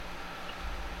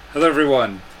Hello,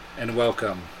 everyone, and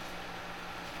welcome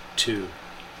to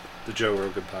the Joe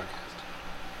Rogan Podcast.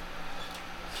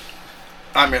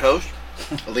 I'm your host,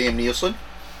 Liam Nielsen.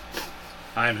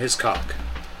 I'm his cock.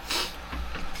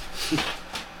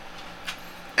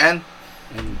 And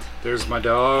there's my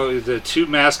dog. The two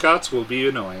mascots will be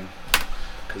annoying.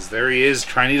 Because there he is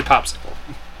trying to eat a popsicle.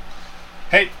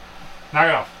 Hey, knock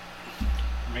it off.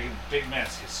 You're making a big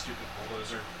mess, you stupid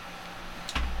bulldozer.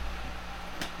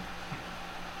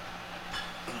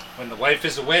 When the wife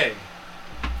is away,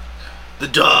 the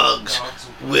dogs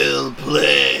will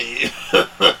play.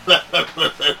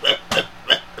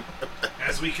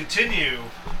 As we continue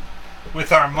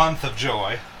with our month of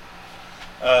joy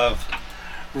of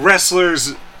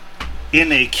wrestlers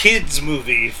in a kids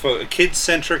movie, a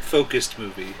kid-centric focused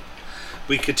movie,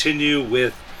 we continue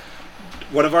with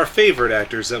one of our favorite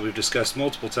actors that we've discussed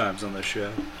multiple times on this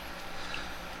show.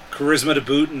 Charisma to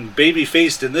boot and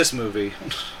baby-faced in this movie.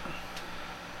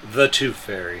 The Tooth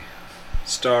Fairy,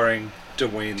 starring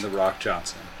Dwayne "The Rock"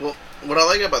 Johnson. Well, what I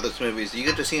like about this movie is you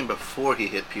get to see him before he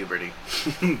hit puberty.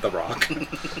 The Rock.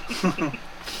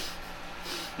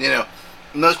 You know,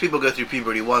 most people go through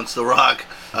puberty once. The Rock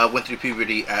went through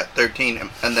puberty at 13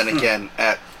 and then again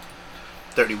at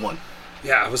 31.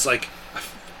 Yeah, I was like,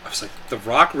 The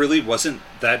Rock really wasn't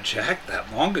that jacked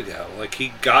that long ago. Like,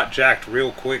 he got jacked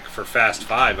real quick for Fast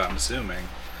 5, I'm assuming.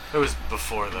 It was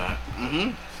before that.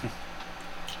 Mm-hmm.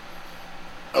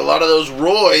 A lot of those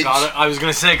roids. I was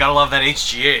going to say, gotta love that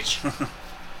HGH.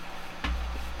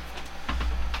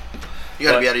 You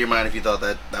gotta be out of your mind if you thought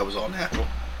that was all natural.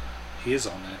 He is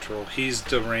all natural. He's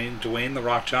Dwayne "The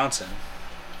Rock" Johnson.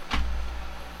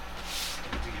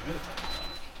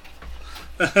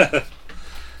 It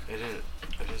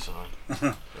is on.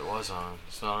 It was on.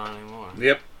 It's not on anymore.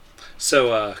 Yep.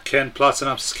 So, Ken, plot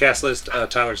synopsis, cast list.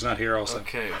 Tyler's not here also.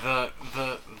 Okay,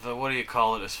 the what do you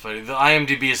call it is fighting. The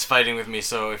IMDb is fighting with me,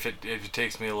 so if it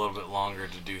takes me a little bit longer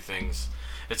to do things,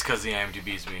 it's because the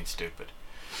IMDb is being stupid.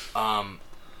 A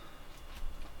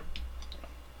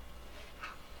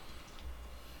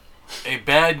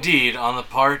bad deed on the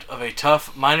part of a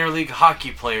tough minor league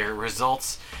hockey player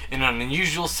results in an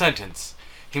unusual sentence.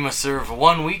 He must serve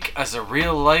 1 week as a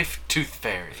real-life tooth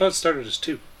fairy. I thought it started as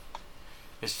 2.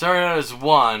 It started out as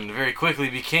 1, very quickly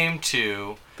became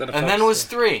 2, and then was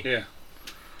 3. Yeah.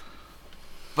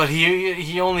 But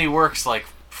he only works like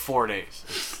 4 days.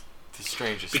 It's the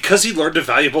strangest. Because he learned a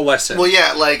valuable lesson. Well,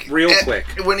 yeah, like real quick.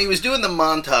 When he was doing the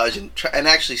montage and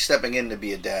actually stepping in to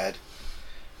be a dad,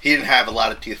 he didn't have a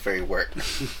lot of Tooth Fairy work.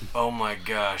 Oh my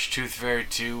gosh, Tooth Fairy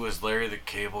 2 was Larry the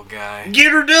Cable Guy.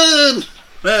 Get her done!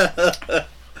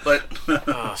 But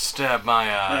oh, stab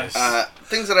my eyes.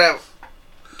 Things that I have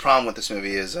a problem with this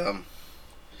movie is there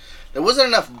wasn't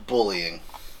enough bullying.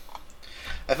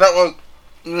 I felt like,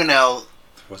 you know...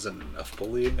 Wasn't enough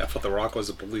bullying? I thought The Rock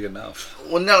wasn't bully enough.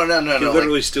 Well, no. He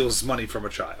literally steals money from a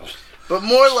child. But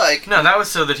more like... No, that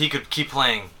was so that he could keep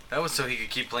playing. That was so he could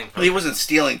keep playing. He wasn't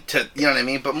stealing to... You know what I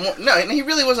mean? But more... No, he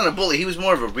really wasn't a bully. He was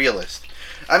more of a realist.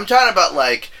 I'm talking about,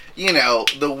 like, you know,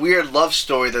 the weird love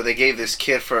story that they gave this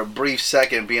kid for a brief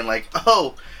second, being like,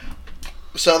 oh,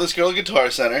 saw this girl at Guitar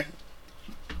Center.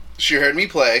 She heard me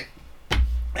play.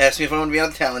 Asked me if I want to be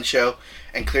on the talent show.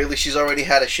 And clearly she's already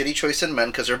had a shitty choice in men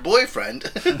because her boyfriend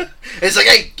is like,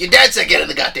 hey, your dad said get in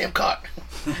the goddamn car.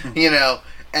 You know?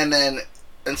 And then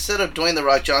instead of Dwayne "The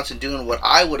Rock" Johnson doing what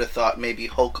I would have thought maybe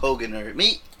Hulk Hogan or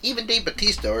even Dave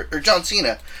Bautista or John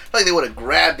Cena, like they would have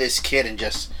grabbed this kid and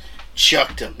just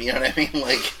chucked him. You know what I mean?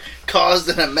 Like, caused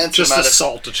an immense just amount of... Just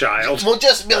assault a child. Well,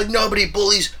 just be like, nobody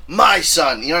bullies my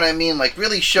son. You know what I mean? Like,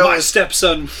 really show my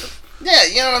stepson. Yeah,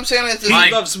 you know what I'm saying?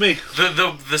 He loves me.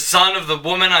 The son of the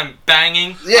woman I'm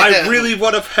banging. Yeah. I really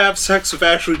want to have sex with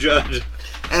Ashley Judd.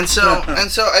 And so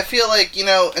I feel like, you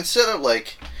know, instead of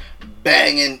like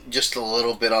banging just a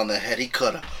little bit on the head, he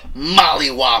could have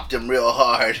mollywopped him real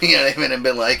hard. You know what I mean? And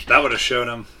been like, that would have shown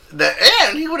him.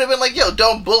 And he would have been like, yo,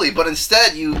 don't bully. But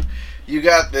instead, you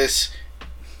got this.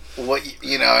 What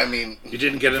you know? I mean, you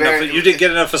didn't get enough. You didn't get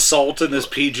enough assault in this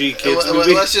PG kids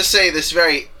movie. Let's just say this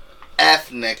very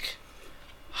ethnic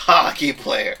hockey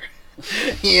player,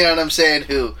 you know what I'm saying,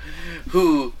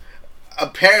 who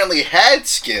apparently had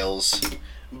skills,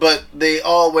 but they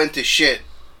all went to shit.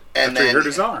 And after then he hurt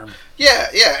his arm. Yeah,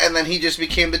 and then he just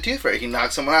became the Tooth Fairy. He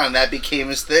knocked someone out, and that became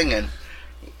his thing. And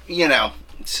you know,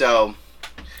 so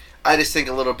I just think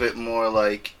a little bit more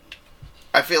like,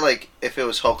 I feel like if it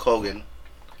was Hulk Hogan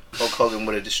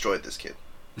would have destroyed this kid.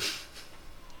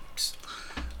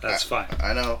 That's fine.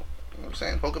 I know. You know what I'm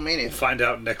saying? Hulkamania. We'll find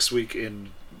out next week in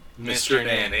Mr.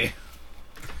 Nanny.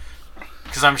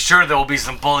 Because I'm sure there will be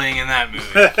some bullying in that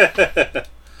movie.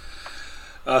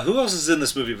 Who else is in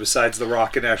this movie besides The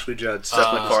Rock and Ashley Judd?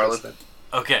 Seth MacFarlane.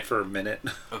 Okay. For a minute.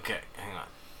 Okay, hang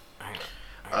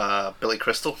on. Billy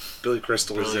Crystal. Billy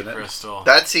Crystal was in Billy it. Crystal.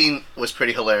 That scene was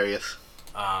pretty hilarious.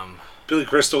 Billy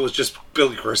Crystal was just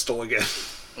Billy Crystal again.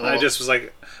 And I Well- just was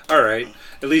like, all right.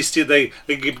 At least they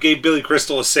gave Billy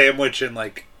Crystal a sandwich and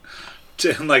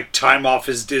to time off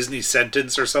his Disney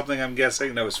sentence or something. I'm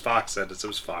guessing. No, it was Fox sentence. It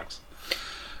was Fox.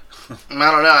 I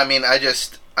don't know. I mean,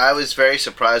 I was very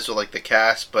surprised with like the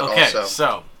cast, but Okay, also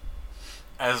so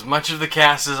as much of the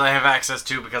cast as I have access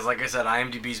to, because like I said,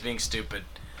 IMDb's being stupid.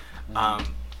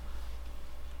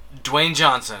 Dwayne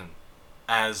Johnson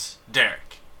as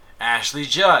Derek, Ashley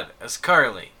Judd as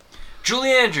Carly,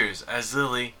 Julie Andrews as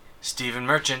Lily, Stephen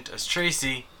Merchant as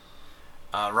Tracy,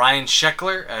 Ryan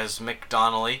Sheckler as Mick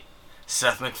Donnelly,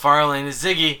 Seth MacFarlane as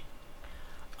Ziggy,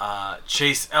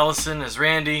 Chase Ellison as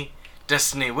Randy,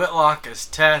 Destiny Whitlock as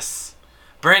Tess,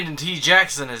 Brandon T.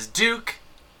 Jackson as Duke.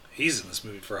 He's in this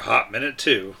movie for a hot minute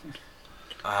too.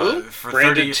 Who? For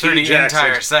Brandon 30 T. Jackson.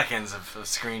 entire seconds of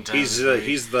screen time. He's The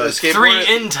the skateboarder-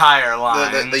 3 entire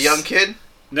lines. the young kid.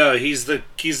 no. He's the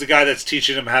guy that's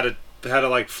teaching him how to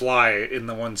like fly in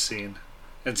the one scene,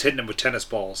 and it's hitting him with tennis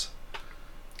balls.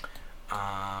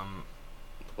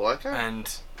 Black guy.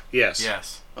 And Yes.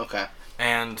 yes, Okay.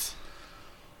 and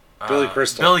Billy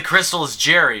Crystal. Billy Crystal is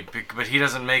Jerry, but he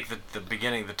doesn't make the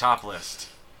beginning, the top list.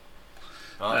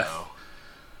 Uh-oh.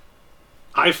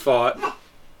 I thought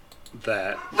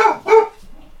that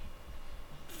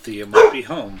Thea might be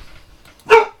home.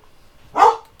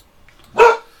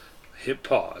 Hit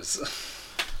pause.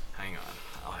 Hang on,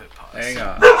 I'll hit pause. Hang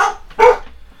on.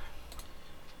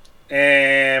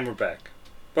 And we're back.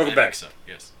 Welcome I back. think so,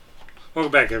 yes.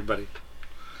 Welcome back, everybody.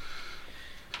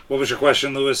 What was your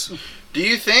question, Lewis? Do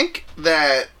you think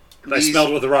that I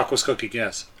smelled what The Rock was cooking,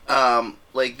 yes.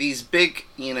 like these big,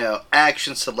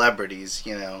 action celebrities,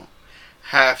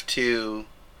 have to?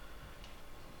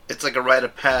 It's like a rite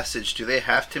of passage. Do they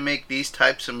have to make these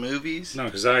types of movies? No,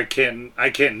 because I can't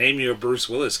name you a Bruce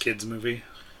Willis kids movie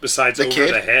besides The Over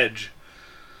Kid? the Hedge.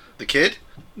 The Kid?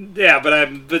 Yeah, but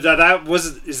that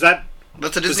was That's a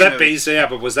Disney was that movie. based? Yeah,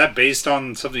 but was that based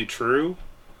on something true?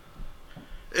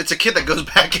 It's a kid that goes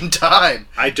back in time.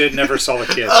 Never saw The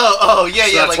Kid. Oh, yeah,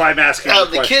 So yeah. that's why I'm asking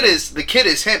the kid question. the kid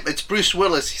is him. It's Bruce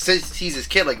Willis. He says he's his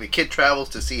kid. Like the kid travels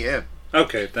to see him.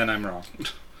 Okay, then I'm wrong.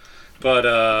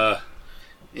 But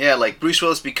Yeah, like Bruce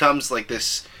Willis becomes like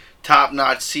this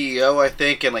top-notch CEO, I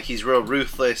think, and like he's real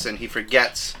ruthless, and he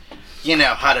forgets,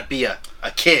 how to be a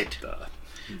kid.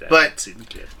 But- seen The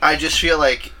Kid. I just feel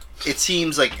like it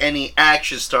seems like any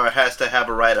action star has to have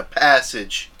a rite of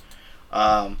passage.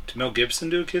 Did Mel Gibson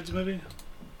do a kids movie?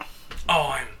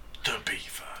 Oh, I'm the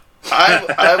beaver.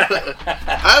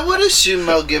 I would assume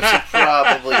Mel Gibson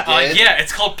probably did. Yeah,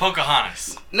 it's called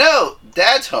Pocahontas. No,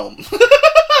 Dad's Home.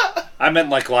 I meant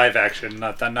like live action,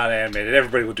 not animated.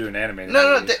 Everybody will do an animated.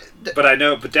 No, movie.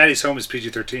 no. But Daddy's Home is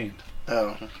PG-13.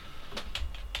 Oh.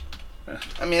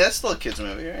 I mean, that's still a kid's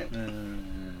movie, right?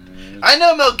 I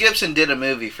know Mel Gibson did a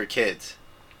movie for kids.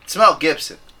 It's Mel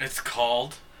Gibson. It's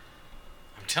called...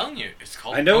 I'm telling you, it's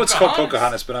called I know it's called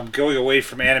Pocahontas, but I'm going away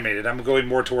from animated. I'm going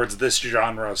more towards this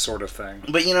genre sort of thing.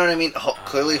 But you know what I mean?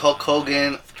 Clearly Hulk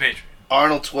Hogan, The Patriot.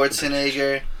 Arnold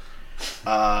Schwarzenegger.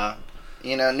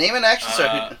 Name an action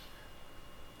star.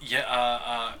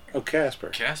 Yeah, Oh, Casper.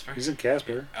 Casper. He's in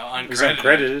Casper. Uncredited. He's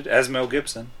uncredited as Mel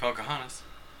Gibson. Pocahontas.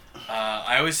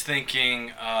 I was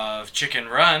thinking of Chicken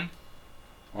Run.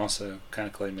 Also, kind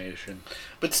of claymation.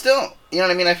 But still, you know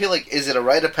what I mean? I feel like, is it a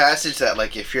rite of passage that,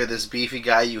 like, if you're this beefy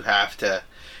guy, you have to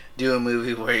do a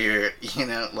movie where you're,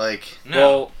 like... No.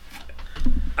 Well,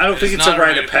 I don't It think is it's a not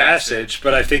rite of passage,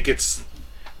 but I think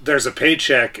there's a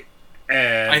paycheck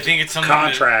and I think it's something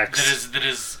contracts. that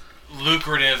is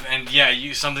lucrative, and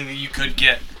something that you could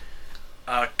get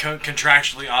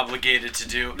contractually obligated to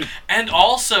do, and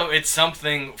also it's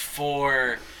something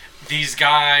for these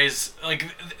guys.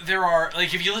 Like there are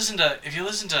if you listen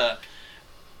to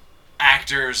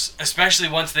actors, especially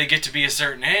once they get to be a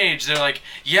certain age, they're like,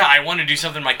 yeah, I want to do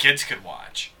something my kids could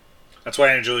watch. That's why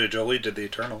Angelina Jolie did the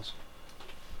Eternals.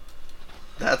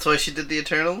 That's why she did the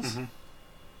Eternals? Mm-hmm.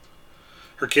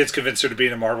 Her kids convinced her to be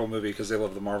in a Marvel movie because they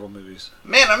love the Marvel movies.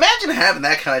 Man, imagine having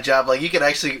that kind of job. Like, you could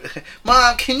actually...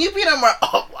 Mom, can you be in a Marvel...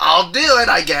 Oh, I'll do it,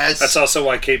 I guess. That's also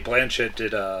why Cate Blanchett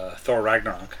did Thor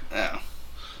Ragnarok. Oh.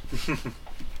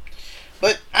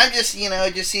 But I'm just,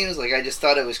 it just seems like I just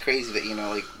thought it was crazy that,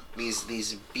 like,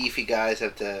 these beefy guys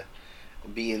have to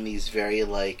be in these very,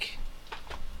 like...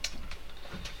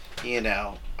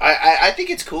 I think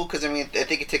it's cool because, I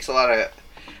think it takes a lot of...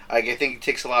 I think it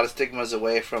takes a lot of stigmas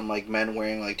away from, like, men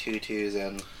wearing, like, tutus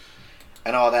and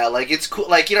and all that. Like, it's cool.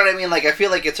 Like, you know what I mean? Like, I feel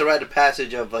like it's a rite of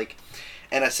passage of, like,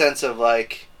 in a sense of,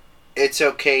 like, it's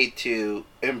okay to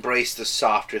embrace the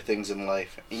softer things in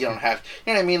life. You don't have...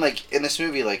 You know what I mean? Like, in this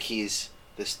movie, like, he's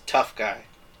this tough guy.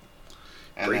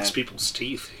 And Breaks then, people's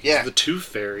teeth. He's the Tooth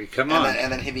Fairy. Come on.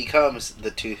 And then he becomes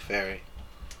the Tooth Fairy.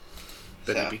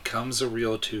 Then he becomes a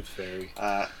real Tooth Fairy.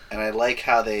 And I like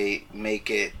how they make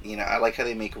it... You know, I like how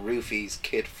they make roofies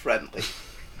kid-friendly.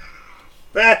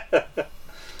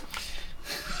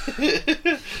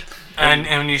 And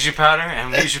amnesia powder.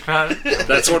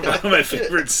 That's one of my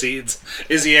favorite scenes.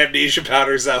 Is he amnesia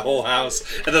powders that whole house,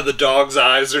 and then the dog's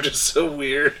eyes are just so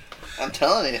weird. I'm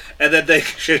telling you. And then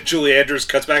Julie Andrews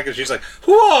cuts back and she's like,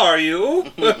 "Who are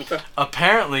you?"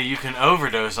 Apparently, you can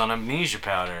overdose on amnesia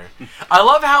powder. I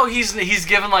love how he's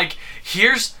given like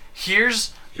here's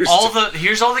all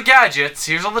the gadgets,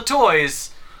 here's all the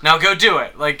toys. Now go do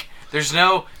it. Like. There's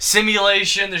no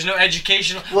simulation. There's no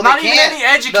educational. Well, not even any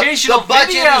educational the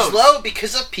budget videos. is low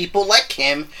because of people like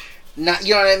him. Not,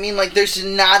 you know what I mean? Like, there's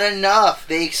not enough.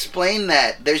 They explain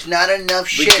that there's not enough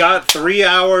shit. We got 3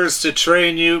 hours to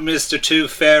train you, Mr.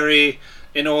 Tooth Fairy,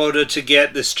 in order to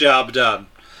get this job done.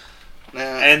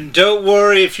 And don't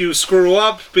worry if you screw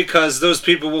up, because those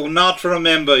people will not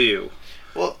remember you.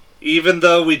 Well, even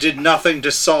though we did nothing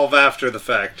to solve after the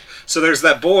fact. So there's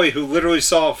that boy who literally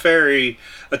saw a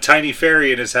tiny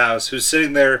fairy in his house, who's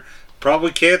sitting there,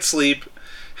 probably can't sleep,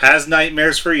 has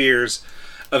nightmares for years,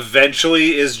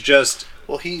 eventually is just...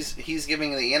 Well, he's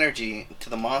giving the energy to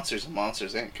the monsters in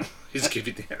Monsters, Inc. He's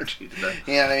giving the energy to them.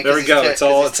 Yeah, I mean, there we go. It's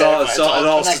all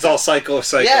cycle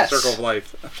of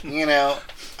life. You know,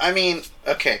 I mean,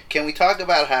 okay, can we talk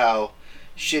about how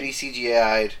shitty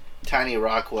CGI'd Tiny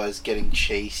Rock was getting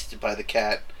chased by the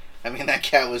cat? I mean, that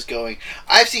cat was going...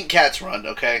 I've seen cats run,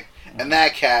 okay? And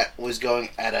that cat was going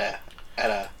at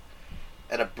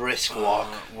a brisk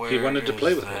walk. He wanted to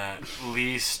play with it.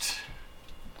 Least.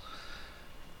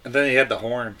 And then he had the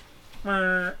horn.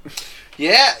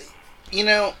 Yeah, you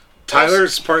know...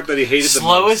 Tyler's part that he hated the most.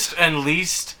 Slowest and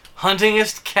least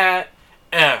huntingest cat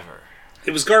ever.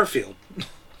 It was Garfield.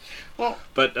 Well...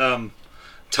 But,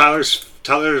 Tyler's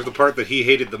the part that he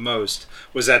hated the most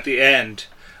was at the end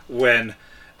when...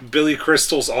 Billy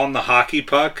Crystal's on the hockey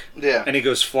puck, and he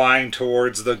goes flying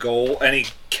towards the goal, and he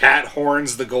cat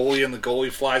horns the goalie, and the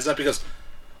goalie flies up. He goes,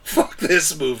 "Fuck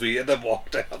this movie," and then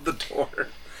walked out the door.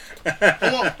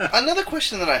 Well, another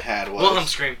question that I had was Wilhelm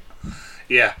scream.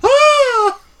 Yeah.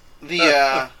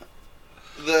 The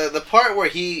part where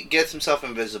he gets himself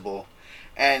invisible,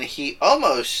 and he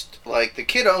almost the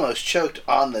kid almost choked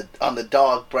on the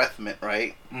dog breath mint,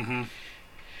 right? Mm-hmm.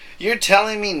 You're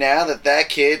telling me now that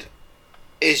kid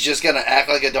is just gonna act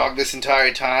like a dog this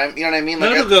entire time? You know what I mean? Like,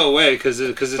 it'll go away because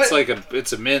it's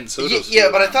a mint. So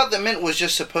but I thought the mint was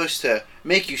just supposed to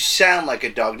make you sound like a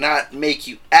dog, not make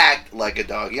you act like a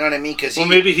dog. You know what I mean? Because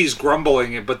maybe he's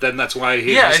grumbling it, but then that's why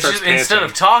he starts just, panting. instead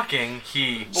of talking,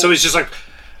 he. So he's just like.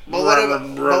 But what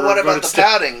about the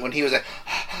pouting when he was like?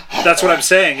 That's what I'm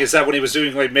saying. Is that when he was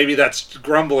doing maybe that's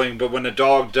grumbling, but when a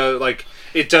dog does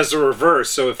it does the reverse.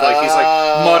 So if he's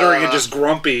muttering and just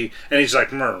grumpy, and he's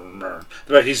like murr,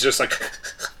 but he's just like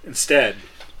instead.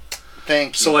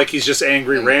 Thank you. So he's just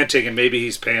angry, ranting, and maybe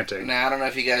he's panting. Now I don't know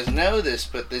if you guys know this,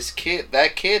 but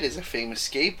that kid is a famous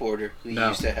skateboarder who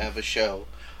used to have a show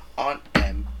on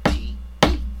MTV.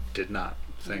 Did not.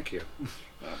 Thank you.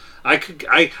 I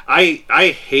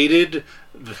hated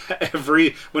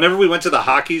whenever we went to the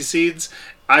hockey scenes.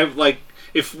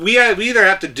 If we either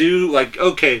have to do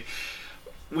okay.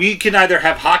 We can either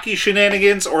have hockey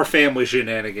shenanigans or family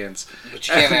shenanigans. But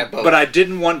you can't have both. But I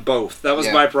didn't want both. That was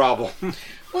my problem.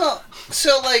 Well,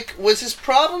 so, was his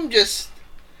problem just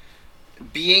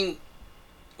being...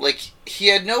 he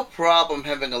had no problem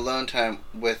having alone time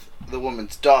with the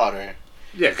woman's daughter.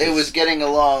 Yeah. It was getting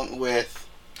along with...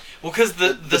 Well, because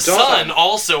the son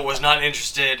also was not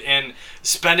interested in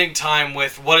spending time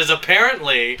with what is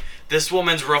apparently this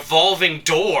woman's revolving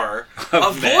door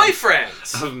of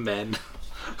boyfriends. Of men.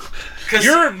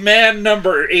 You're man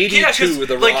number 82 with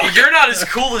the Rock. You're not as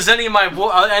cool as any of my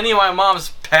mom's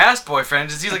past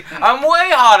boyfriends. He's like, I'm way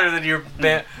hotter than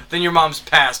your mom's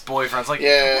past boyfriends.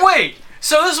 Wait,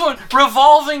 so this one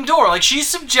revolving door. She's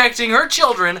subjecting her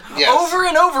children over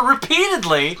and over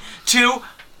repeatedly to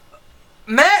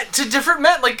different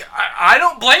men. I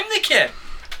don't blame the kid.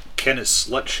 Ken is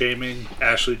slut-shaming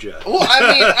Ashley Judd. Well,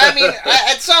 I mean,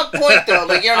 at some point,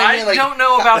 though, you know what I mean? I don't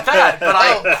know about that, but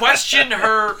I question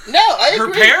her. No, I agree.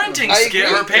 Her parenting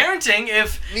skill. Her parenting.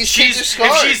 If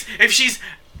she's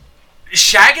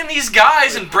shagging these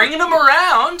guys and bringing them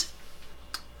around.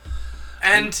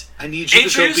 and I need you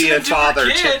to go be a father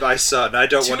to my son. I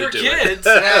don't want to do kids,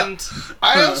 it. And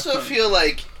I also feel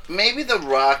like maybe The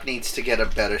Rock needs to get a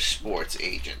better sports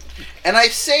agent. And I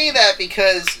say that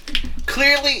because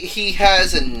clearly he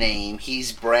has a name.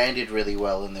 He's branded really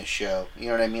well in this show. You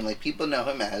know what I mean? Like, people know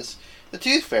him as the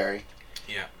Tooth Fairy.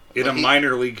 yeah, In a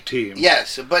minor league team.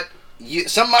 Yes, but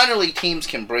some minor league teams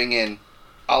can bring in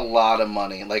a lot of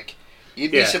money. Like,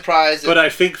 you'd be surprised. But I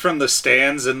think from the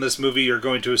stands in this movie, you're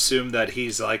going to assume that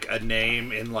he's like a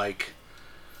name in like.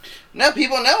 No,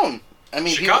 people know him. I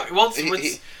mean, Chicago.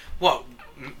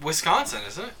 Wisconsin,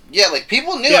 isn't it? Yeah, like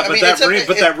people knew. Yeah, I but mean,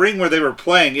 that ring where they were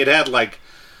playing, it had like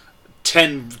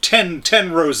 10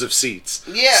 rows of seats.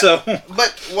 Yeah. So,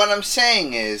 but what I'm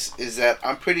saying is that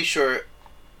I'm pretty sure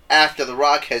after The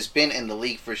Rock has been in the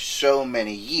league for so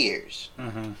many years,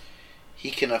 he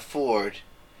can afford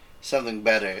something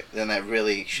better than that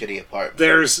really shitty apartment.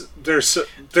 There's The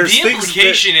things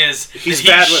implication that is he's that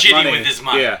bad he's with shitty money. with his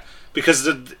money. Yeah, because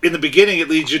in the beginning it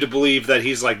leads you to believe that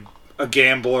he's like a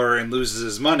gambler and loses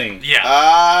his money. Yeah.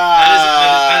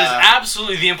 That is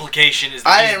absolutely the implication. Is that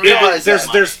I didn't realize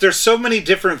there's so many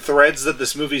different threads that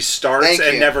this movie starts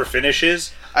and never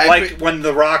finishes. When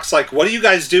The Rock's like, "What do you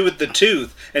guys do with the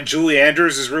tooth?" and Julie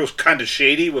Andrews is real kind of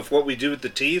shady with what we do with the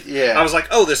teeth. Yeah. I was like,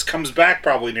 "Oh, this comes back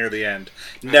probably near the end."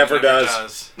 Never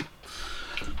does.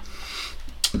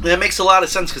 That makes a lot of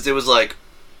sense because it was like,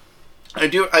 I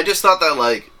just thought that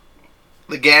like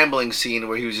the gambling scene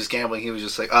where he was just gambling, he was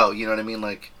just like, oh, you know what I mean,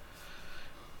 like.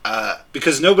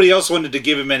 Because nobody else wanted to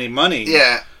give him any money.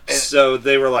 Yeah. So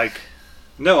they were like,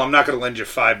 no, I'm not going to lend you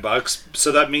 $5.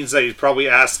 So that means that he probably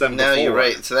asked them before. No, you're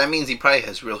right. So that means he probably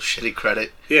has real shitty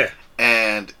credit. Yeah.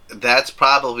 And that's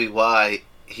probably why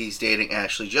he's dating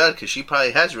Ashley Judd, because she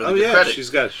probably has really good credit. She's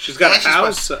got a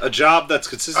house, a job that's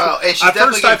consistent. Oh, and she's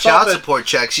definitely getting child support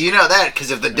checks. You know that,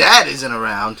 because if the dad isn't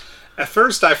around. At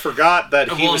first, I forgot that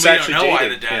he was actually dating. We don't know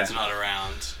why the dad's not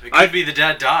around. It could be the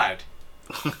dad died.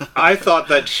 I thought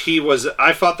that he was a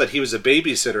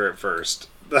babysitter at first.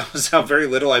 That was how very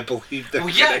little I believed that. Well,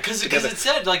 yeah, because it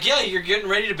said, like, yeah, you're getting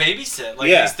ready to babysit.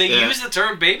 Like, they use the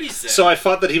term babysit. So I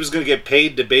thought that he was going to get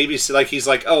paid to babysit. Like, he's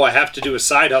like, oh, I have to do a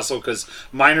side hustle because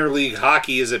minor league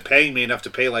hockey isn't paying me enough to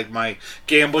pay, like, my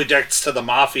gambling debts to the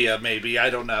mafia, maybe. I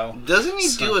don't know. Doesn't he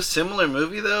do a similar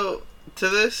movie, though, to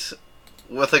this?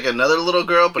 With, like, another little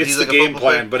girl? But it's he's like the game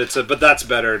plan, but that's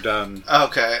better done.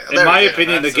 Okay. In my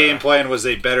opinion, the game plan was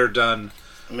a better done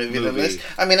movie than this.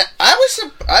 I mean, I was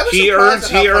surprised. He earns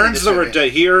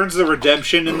the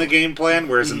redemption in the game plan,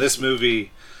 whereas in this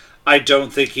movie, I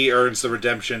don't think he earns the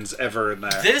redemptions ever in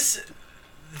that.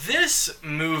 This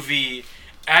movie,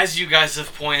 as you guys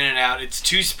have pointed out, it's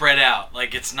too spread out.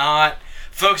 Like, it's not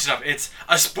focused enough. It's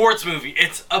a sports movie.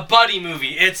 It's a buddy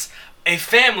movie. It's a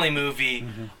family movie,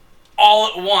 all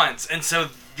at once, and so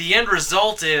the end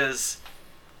result is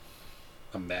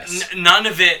a mess. None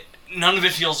of it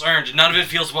feels earned. None of it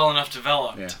feels well enough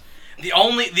developed. Yeah. The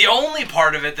only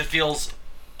part of it that feels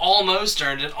almost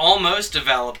earned and almost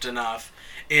developed enough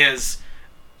is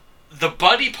the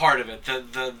buddy part of it.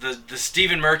 The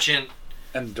Stephen Merchant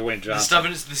and Dwayne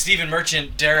Johnson. The Stephen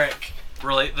Merchant Derek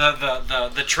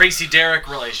the Tracy Derek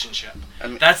relationship.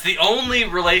 That's the only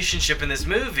relationship in this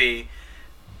movie.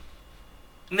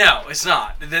 No, it's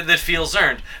not. That feels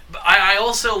earned. But I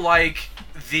also like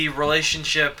the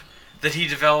relationship that he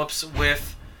develops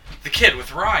with the kid,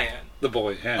 with Ryan. The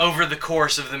boy, yeah. Over the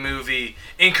course of the movie,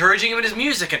 encouraging him in his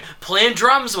music and playing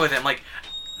drums with him. Like,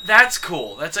 that's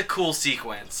cool. That's a cool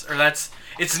sequence.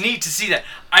 It's neat to see that.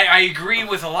 I agree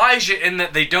with Elijah in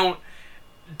that they don't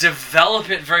develop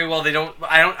it very well.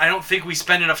 I don't think we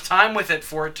spend enough time with it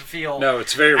for it to feel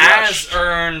it's very rushed. As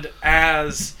earned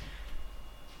as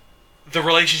the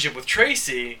relationship with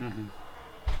Tracy.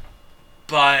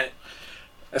 But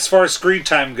as far as screen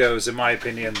time goes, in my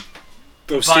opinion,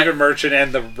 both Stephen Merchant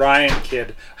and the Ryan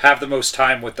kid have the most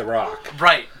time with The Rock.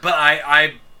 Right, but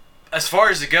I as far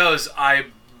as it goes, I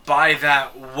buy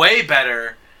that way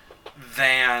better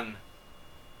than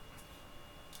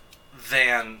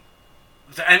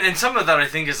and some of that I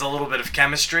think is a little bit of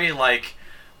chemistry. Like,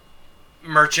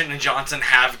 Merchant and Johnson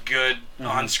have good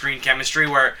on-screen chemistry,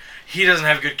 where he doesn't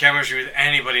have good chemistry with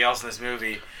anybody else in this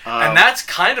movie. And that's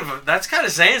kind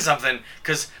of saying something,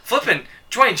 because flipping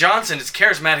Dwayne Johnson is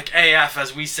charismatic AF,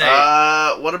 as we say,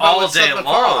 what about all day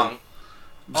long.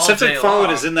 Seth MacFarlane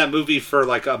is in that movie for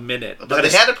like a minute, but they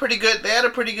had a pretty good.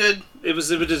 It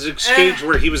was an exchange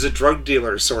where he was a drug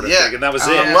dealer sort of thing, and that was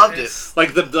it. I loved it.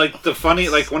 Like the funny,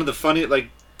 like one of the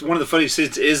funny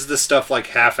scenes is the stuff like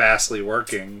half-assly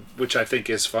working, which I think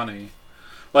is funny.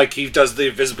 Like, he does the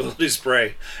invisibility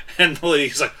spray, and the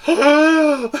lady's like,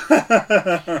 and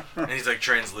he's like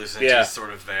translucent. Yeah. He's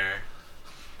sort of there.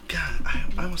 God,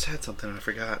 I almost had something and I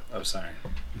forgot. oh, sorry.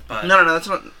 But No, that's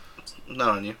not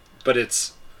on you. But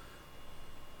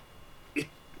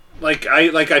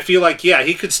I feel like, yeah,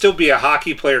 he could still be a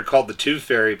hockey player called the Tooth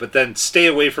Fairy, but then stay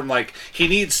away from, like, he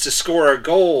needs to score a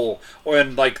goal,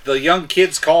 when, like, the young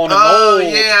kids calling him old.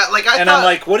 Yeah, like I and thought. I'm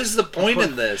like, what is the point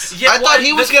in this? Yeah, I thought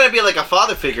he was gonna be like a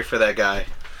father figure for that guy.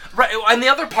 Right, and the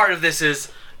other part of this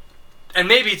is, and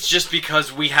maybe it's just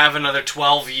because we have another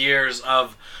 12 years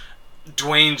of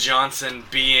Dwayne Johnson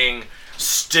being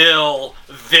still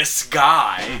this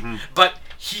guy, but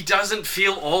he doesn't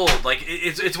feel old. Like,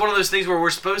 it's one of those things where we're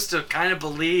supposed to kind of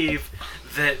believe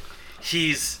that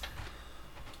he's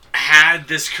had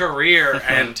this career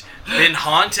and been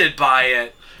haunted by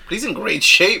it. But he's in great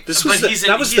shape. This But was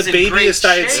that was the in great babiest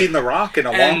I had shape. seen The Rock in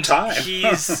a long And time.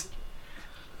 He's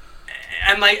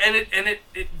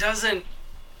it doesn't.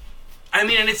 I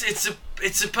mean, and it's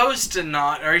supposed to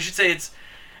not, or I should say,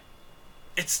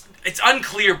 it's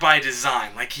unclear by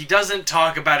design. Like, he doesn't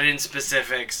talk about it in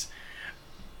specifics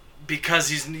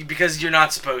because you're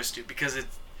not supposed to, because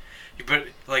it's. But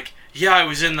like, yeah, I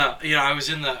was in the he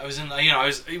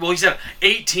said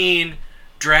 18,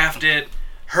 drafted,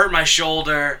 hurt my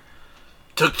shoulder.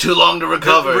 Took too long to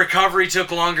recover. The recovery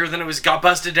took longer than got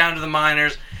busted down to the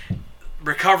minors.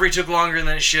 Recovery took longer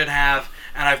than it should have,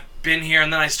 and I've been here,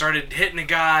 and then I started hitting a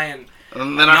guy, and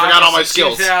then I forgot all my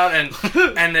skills. Out, and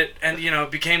I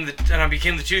became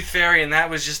the Tooth Fairy, and that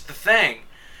was just the thing.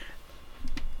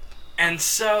 And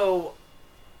so,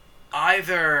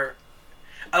 either,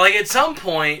 like, at some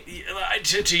point,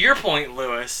 to your point,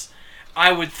 Lewis,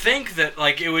 I would think that,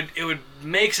 like, it would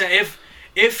make sense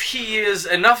if he is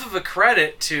enough of a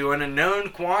credit to and a known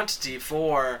quantity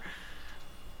for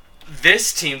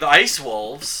this team, the Ice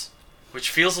Wolves,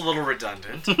 which feels a little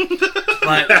redundant,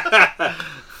 but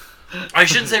I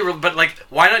shouldn't say, but, like,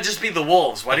 why not just be the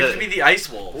Wolves? Why didn't it be the Ice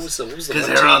Wolves? Because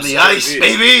they're on the ice,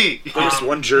 baby! There was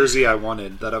one jersey I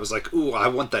wanted that I was like, ooh, I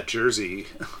want that jersey.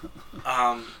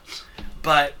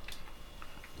 But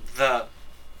so,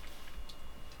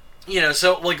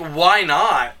 like, why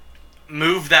not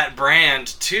move that brand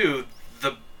to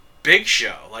the Big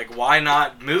Show? Like, why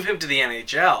not move him to the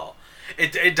NHL?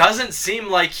 It doesn't seem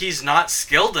like he's not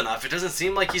skilled enough. It doesn't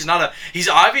seem like he's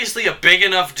obviously a big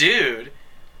enough dude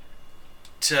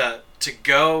to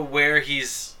go where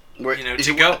he's, to go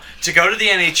to the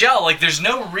NHL. Like, there's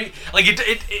no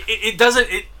it doesn't,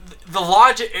 the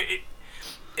logic,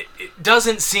 it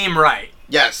doesn't seem right.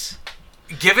 Yes.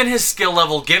 Given his skill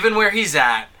level, given where he's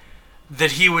at,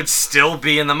 that he would still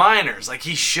be in the minors. Like,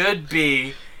 he should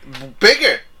be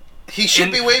bigger. He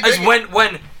should be way bigger.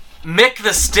 When Mick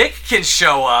the Stick can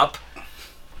show up,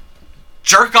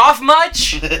 jerk off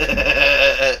much?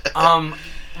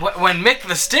 When Mick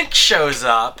the Stick shows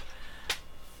up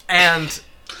and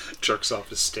jerks off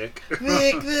his stick.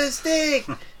 Mick the Stick.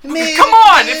 Mick come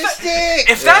on!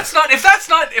 If that's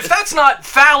not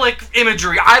phallic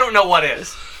imagery, I don't know what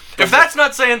is. If that's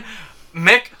not saying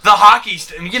Mick the hockey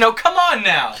come on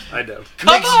now. I know.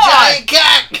 Come Mick's on! giant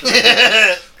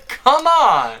cat. Come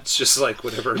on! It's just like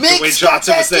whatever Mick, Dwayne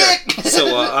Johnson was there. dick.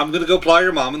 So I'm gonna go ply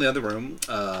your mom in the other room.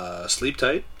 Sleep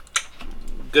tight.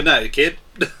 Good night, kid.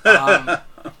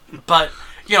 But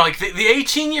like the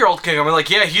 18-year-old kid, I'm like,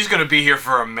 yeah, he's gonna be here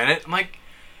for a minute. I'm like,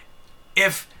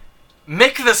 if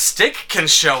Mick the Stick can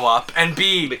show up and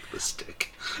be Mick the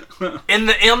Stick on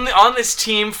this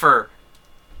team for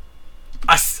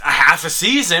a half a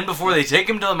season before they take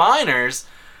him to the minors.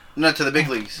 Not to the big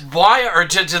leagues. Why, or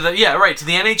to the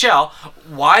NHL?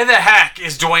 Why the heck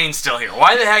is Dwayne still here?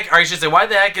 Why the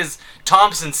heck is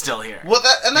Thompson still here? Well,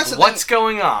 that's what's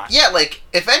going on? Yeah, like,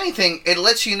 if anything, it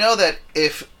lets you know that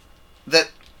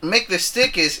that Mick the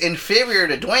Stick is inferior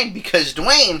to Dwayne, because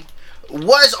Dwayne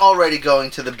was already going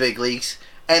to the big leagues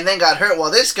and then got hurt,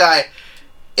 while this guy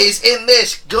is in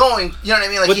this going, you know what I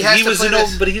mean? Like,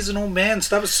 but he's an old man.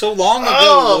 So that was so long ago.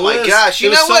 Oh Lewis. my gosh! It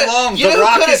was so long. The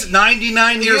Rock is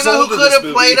 99 years old. You know who could have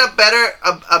played a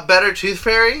better Tooth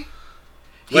Fairy?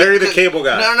 Larry the Cable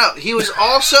Guy. No. He was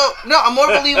also a more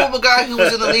believable guy who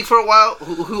was in the league for a while,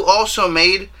 who also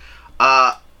made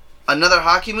another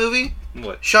hockey movie.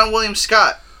 What? Sean William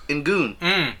Scott in Goon.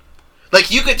 Mm.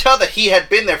 Like, you could tell that he had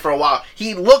been there for a while.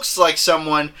 He looks like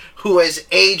someone who has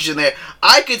aged in there.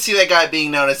 I could see that guy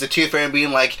being known as the Tooth Fairy and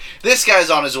being like, this guy's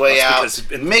on his way out.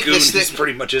 Make Goon, he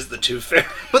pretty much is the Tooth Fairy.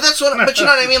 But that's what. But you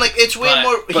know what I mean? Like, it's way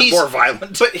more. But more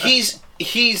violent. But he's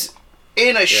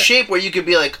in a shape where you could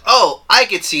be like, oh, I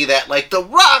could see that. Like, The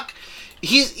Rock,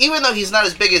 even though he's not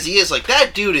as big as he is, like,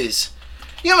 that dude is.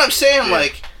 You know what I'm saying? Yeah.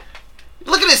 Like,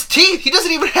 look at his teeth. He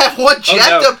doesn't even have one Oh,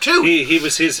 jacked no. up tooth. He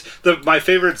was my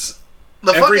favorites.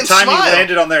 The Every fucking time smile. he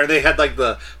landed on there, they had like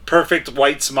the perfect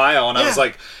white smile, and I was Yeah.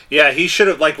 like, yeah, he should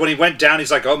have. Like when he went down, he's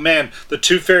like, oh man, the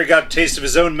tooth fairy got a taste of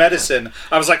his own medicine.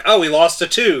 I was like, oh, he lost a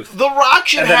tooth. The Rock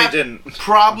should And then he have didn't.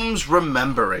 problems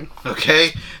remembering.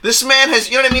 Okay, this man has.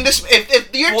 You know what I mean? This if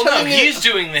you're Well, no, telling me, he's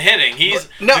doing the hitting. He's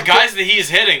No, the guys that he's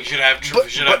hitting should have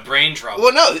but- brain trouble.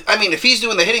 well, no, I mean if he's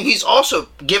doing the hitting, he's also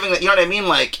giving it. You know what I mean?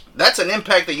 Like that's an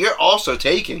impact that you're also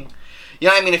taking. You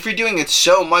know what I mean? If you're doing it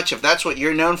so much, if that's what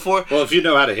you're known for, Well, if you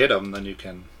know how to hit them, then you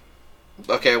can.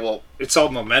 okay, well, It's all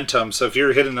momentum. So if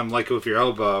you're hitting them like with your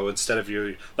elbow instead of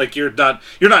your like you're not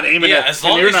aiming yeah, at as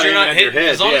long you're as not you're aiming not at your hitting,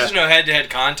 head. as long yeah. as there's no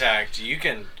head-to-head contact, you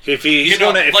can. If he's You know,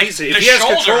 gonna, if like he's the if he has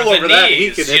shoulder, control the over that, he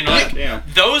knees, can you hit know, that. Yeah.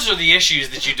 Those are the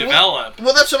issues that you develop.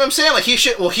 well, that's what I'm saying. Like he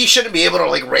shouldn't be able to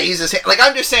like raise his hand. Like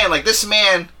I'm just saying, like this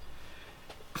man,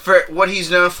 for what he's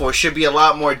known for, should be a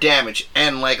lot more damage.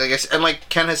 And like I said, and like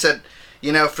Ken has said,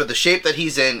 you know, for the shape that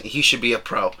he's in, he should be a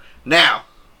pro. Now,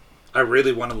 I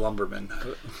really wanted Lumberman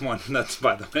one. That's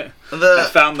by the way. I the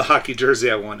found the hockey jersey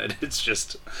I wanted. It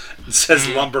says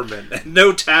Lumberman. And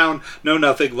no town, no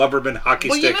nothing. Lumberman hockey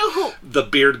well, stick. you know who The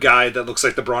beard guy that looks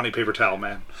like the brawny paper towel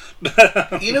man.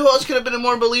 you know who else could have been a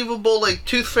more believable like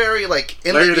Tooth Fairy like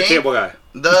in Larry the the game? Cable Guy.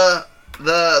 The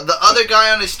other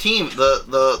guy on his team,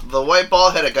 the white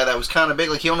ball headed guy that was kind of big,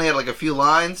 like he only had like a few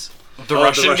lines. The Oh,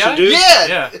 Russian the Russian guy? dude? Yeah,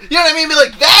 Yeah. you know what I mean. Be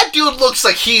like that dude looks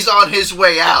like he's on his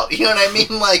way out. You know what I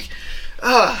mean? Like,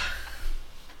 I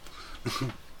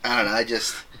don't know. I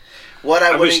just what I,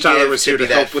 I wish wouldn't Tyler give was here to be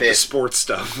that help with the fit. sports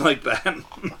stuff like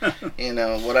that. You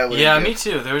know what I would. Yeah, me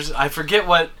too. I forget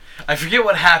what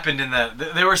happened in that.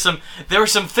 There were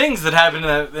some things that happened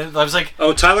in that. I was like,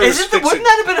 Oh, Tyler was fixing. wouldn't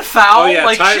that have been a foul? Oh, yeah,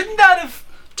 like, Ty- shouldn't that have?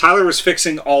 Tyler was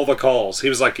fixing all the calls. He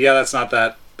was like, "Yeah, that's not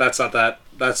that. That's not that.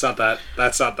 That's not that.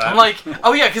 That's not that." I'm like,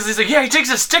 oh yeah, because he's like, yeah, he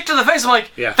takes a stick to the face. I'm like,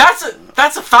 Yeah.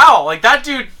 that's a foul. Like that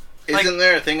dude. Like, Isn't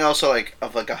there a thing also like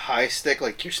of like a high stick?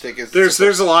 Like your stick is.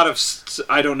 there's a lot of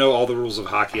I don't know all the rules of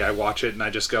hockey. I watch it and I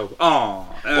just go, "Oh,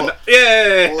 and Well-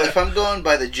 yeah." Well, if I'm going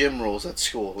by the gym rules at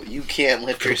school, you can't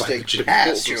lift your Go by the stick gym past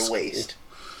rules your at school. waist.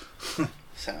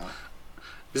 So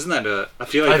Isn't that a? I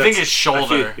feel like I think that's- it's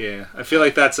shoulder. I feel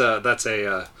like that's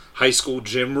a high school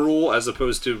gym rule as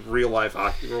opposed to real life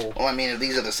hockey rule. well, I mean, if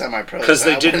these are the semi-pros. Because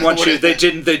they didn't want you. They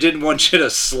didn't. didn't want you to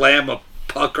slam a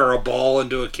puck or a ball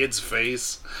into a kid's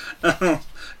face.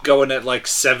 Going at like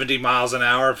 70 miles an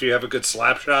hour if you have a good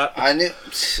slap shot. I knew.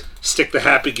 Stick the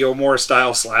Happy Gilmore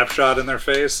style slap shot in their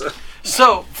face.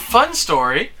 So fun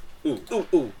story. Ooh, ooh,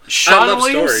 ooh. I Sean love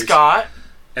William stories. Scott.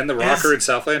 And the rocker in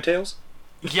Southland Tales?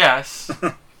 Yes,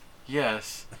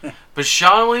 yes, but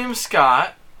Sean William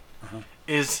Scott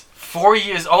is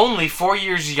only 4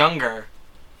 years younger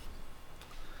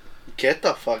Get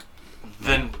the fuck.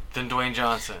 than Dwayne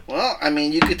Johnson. Well, I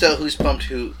mean, you could tell who's pumped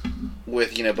who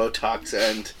with Botox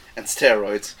and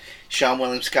steroids. Sean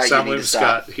William Scott. Sam you need William to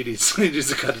stop. Scott, he needs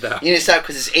to cut it out. You need to stop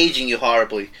because it's aging you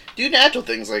horribly. Do natural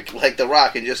things like The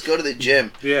Rock and just go to the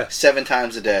gym Yeah. 7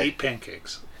 times a day. Eat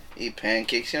pancakes. Eat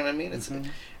pancakes. You know what I mean?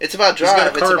 It's about He's got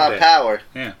a drive. It's carb about day. power.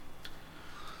 Yeah.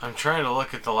 I'm trying to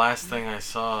look at the last thing I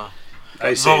saw.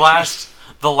 Ice The Age. last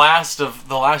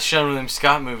Sean William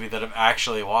Scott movie that I've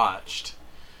actually watched.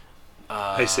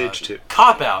 Ice Age 2.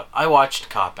 Cop Out. I watched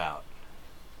Cop Out.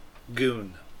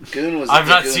 Goon. Goon was. I've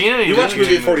not Goon, seen any You of watched Goon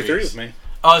movie 43 movies. with me.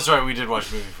 Oh, that's right. We did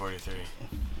watch movie 43.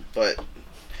 But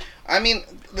I mean,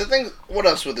 the thing. What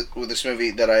else with this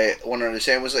movie that I want to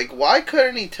understand was like, why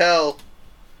couldn't he tell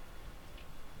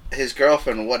his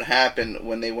girlfriend what happened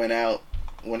when they went out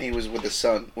when he was with the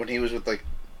son, when he was with like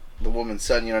the woman's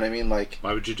son? You know what I mean? Like,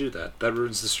 Why would you do that? That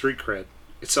ruins the street cred.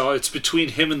 It's between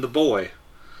him and the boy.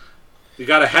 You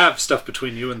gotta have stuff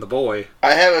between you and the boy.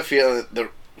 I have a feeling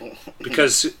that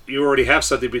Because you already have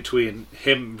something between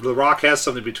him. The Rock has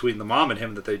something between the mom and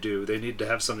him that they do. They need to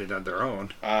have something on their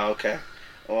own. Oh, okay.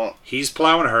 Well, He's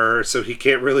plowing her, so he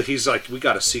can't really. He's like, we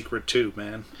got a secret too,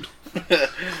 man.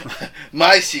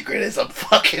 my secret is I'm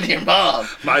fucking your mom.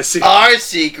 My secret. Our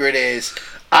secret is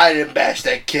I didn't bash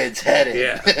that kid's head in.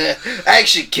 Yeah. I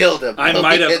actually killed him. I But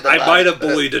might we hid have. the I might have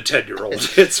body. bullied a 10-year-old.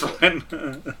 It's fine.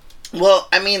 Well,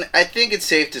 I mean, I think it's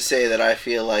safe to say that I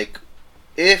feel like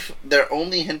if they're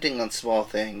only hinting on small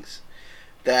things,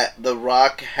 that The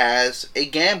Rock has a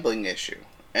gambling issue.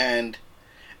 And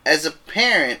as a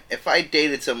parent, if I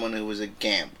dated someone who was a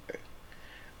gambler,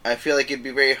 I feel like it'd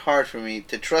be very hard for me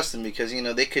to trust them because,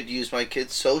 they could use my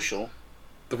kid's social.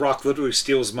 The Rock literally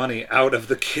steals money out of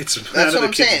the kids. That's what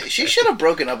I'm saying. She should have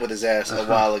broken up with his ass a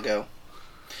while ago.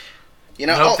 You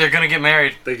know, Nope, they're gonna get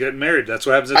married. They get married. That's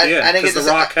what happens at the end because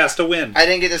The Rock has to win. I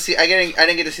didn't get to see. I didn't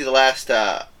get to see the last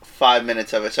 5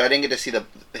 minutes of it, so I didn't get to see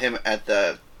him at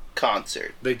the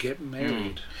concert. They get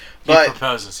married. But He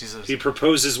proposes. He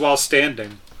proposes while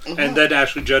standing, and then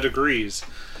Ashley Judd agrees.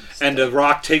 And The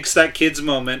Rock takes that kid's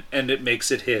moment, and it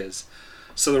makes it his.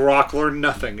 So The Rock learned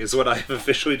nothing, is what I have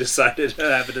officially decided to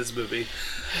have in this movie.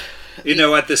 You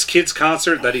know, at this kid's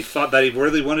concert that he thought that he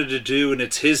really wanted to do, and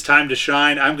it's his time to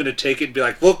shine, I'm going to take it and be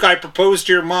like, look, I proposed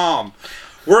to your mom.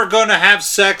 We're going to have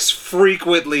sex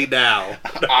frequently now.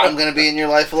 I'm going to be in your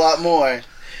life a lot more.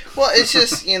 Well, it's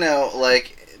just, you know,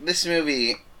 like, this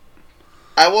movie,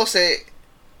 I will say,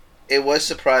 it was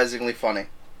surprisingly funny.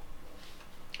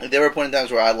 There were plenty of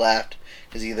times where I laughed,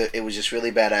 because either it was just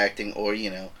really bad acting, or,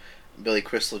 you know, Billy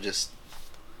Crystal just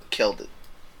killed it.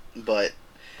 But,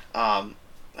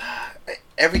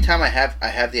 every time I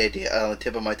have the idea on the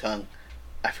tip of my tongue,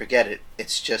 I forget it.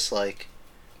 It's just like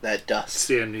that dust. It's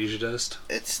the amnesia dust.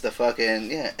 It's the fucking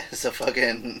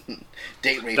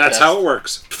date rape. That's dust. how it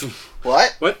works.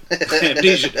 What? What?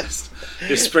 Amnesia dust.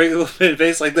 You spray a little bit in the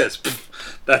face like this.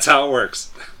 That's how it works.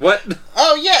 What?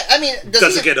 Oh yeah, I mean,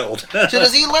 Doesn't get old. So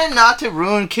does he learn not to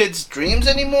ruin kids' dreams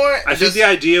anymore? I think the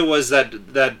idea was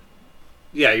that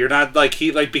yeah, you're not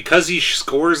because he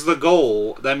scores the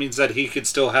goal, that means that he could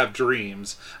still have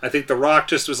dreams. I think The Rock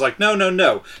just was like,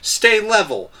 no, stay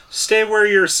level, stay where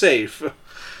you're safe.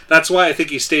 That's why I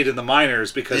think he stayed in the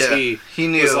minors, because he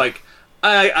knew. Was like,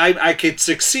 I could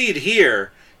succeed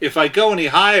here. If I go any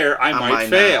higher, I might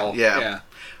fail. Yeah.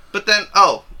 But then,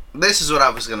 this is what I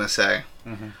was gonna say.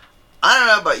 Mm-hmm. I don't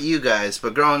know about you guys,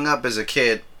 but growing up as a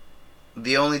kid,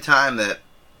 the only time that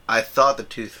I thought the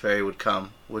Tooth Fairy would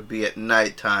come would be at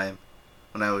nighttime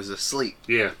when I was asleep.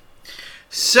 Yeah.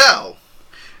 So,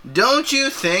 don't you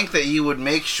think that you would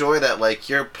make sure that, like,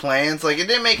 your plans, like, it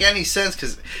didn't make any sense,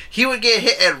 because he would get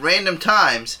hit at random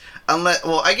times, unless,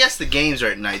 well, I guess the games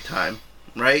are at nighttime,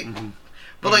 right? Mm-hmm.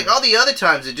 But, like, all the other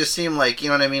times, it just seemed like, you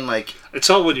know what I mean, like... It's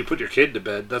all when you put your kid to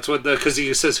bed. That's what because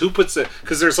he says,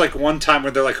 because there's, like, one time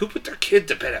where they're like, who put their kid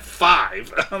to bed at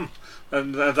 5?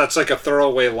 And that's, like, a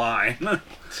throwaway line.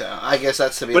 So, I guess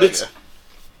that's to be but like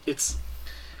it's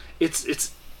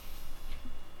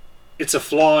a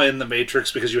flaw in the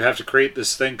Matrix, because you have to create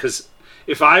this thing. Because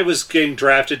if I was getting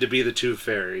drafted to be the Tooth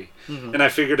Fairy, and I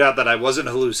figured out that I wasn't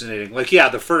hallucinating, like, yeah,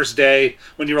 the first day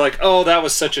when you were like, oh, that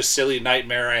was such a silly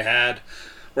nightmare I had,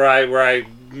 where I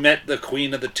met the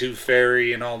Queen of the Tooth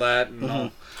Fairy and all that, and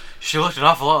all. She looked an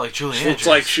awful lot like Julie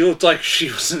Andrews. She looked like she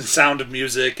was in Sound of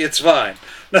Music. It's fine,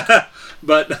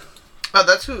 but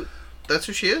that's who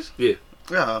she is. Yeah.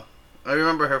 Yeah, I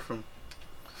remember her from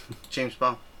James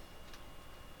Bond.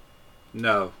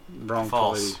 No, wrong.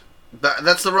 False.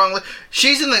 That's the wrong.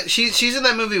 She's in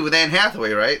that movie with Anne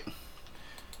Hathaway, right?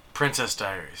 Princess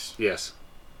Diaries. Yes.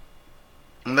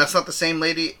 And that's not the same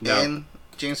lady in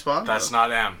James Bond? That's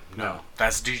not M. No.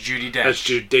 That's Judi Dench. That's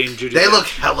Dame Judi They Dench. look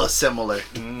hella similar.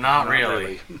 Not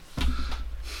really.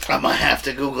 I'm gonna have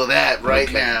to Google that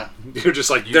right now. You're just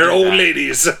like, they're old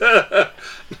ladies. All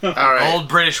right. Old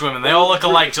British women. They all look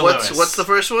alike to Lewis. What's the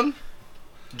first one?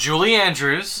 Julie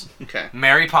Andrews. Okay.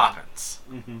 Mary Poppins.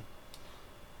 Mm-hmm.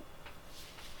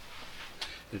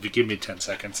 If you give me 10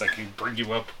 seconds, I can bring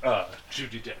you up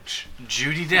Judi Dench.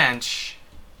 Judi Dench.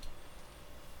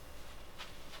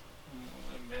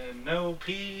 No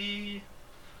P.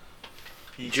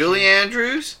 Julie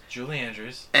Andrews. Julie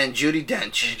Andrews. And Judi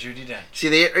Dench. And Judi Dench. See,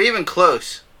 they are even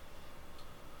close.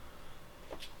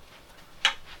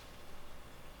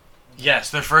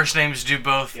 Yes, their first names do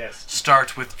both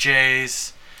start with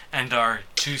J's and are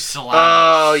 2 syllables.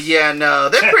 Oh, yeah, no.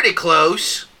 They're pretty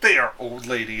close. They are old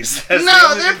ladies.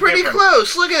 No, they're pretty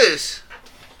close. Look at this.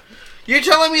 You're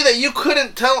telling me that you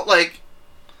couldn't tell, like,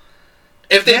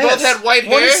 if they both had white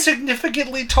hair? One is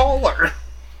significantly taller.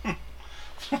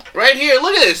 Right here,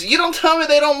 look at this. You don't tell me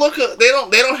they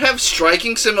don't have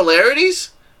striking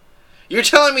similarities? You're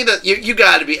telling me that you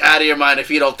got to be out of your mind if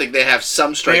you don't think they have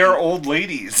some striking... They are old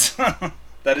ladies.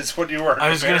 That is what you are. I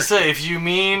was going to say, if you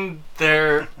mean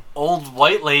they're old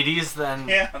white ladies, then...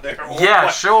 Yeah, they're old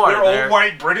white. Sure. They're old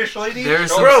white British ladies?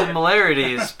 There's some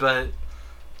similarities, but...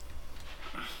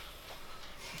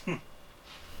 There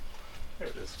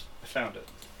it is. I found it.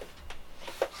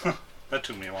 That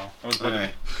took me a while.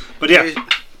 Okay. But yeah.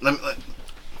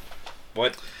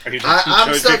 What? Are you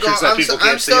I'm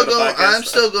still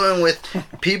going with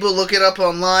people look it up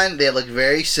online. They look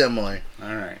very similar.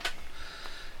 All right.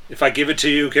 If I give it to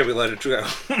you, can we let it go?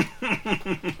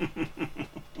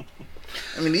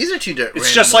 I mean, these are two different.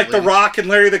 It's just like The Rock and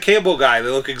Larry the Cable Guy. They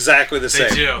look exactly the same.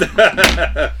 They do.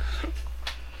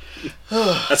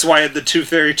 That's why in the Tooth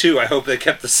Fairy 2, I hope they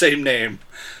kept the same name.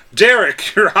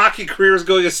 Derek, your hockey career is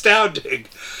going astounding.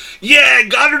 Yeah,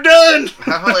 got her done!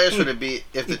 How hilarious would it be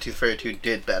if the Tooth Fairy 2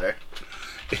 did better?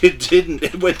 It didn't.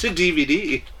 It went to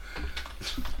DVD.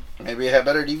 Maybe it had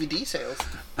better DVD sales.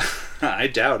 I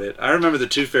doubt it. I remember the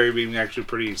Tooth Fairy being actually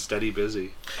pretty steady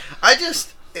busy.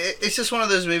 It's just one of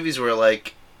those movies where,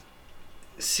 like,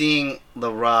 seeing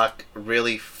The Rock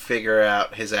really figure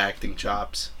out his acting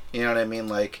chops. You know what I mean?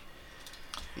 Like,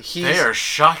 They are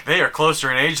shocked. They are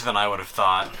closer in age than I would have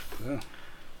thought. Yeah.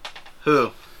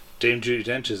 Who? Dame Judi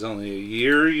Dench is only a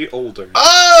year older.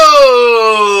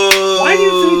 Oh! Why do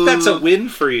you think that's a win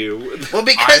for you? Well,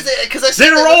 because I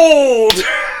said They're old!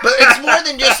 But it's more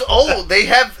than just old. They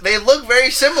look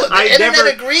very similar. The internet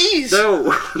agrees. No,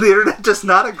 the internet does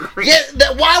not agree.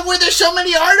 Yeah, why were there so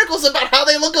many articles about how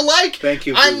they look alike? Thank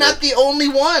you, I'm Google. not the only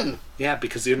one. Yeah,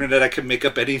 because the internet, I can make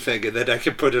up anything and then I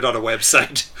can put it on a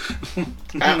website.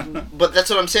 But that's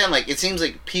what I'm saying. Like, it seems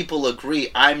like people agree.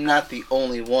 I'm not the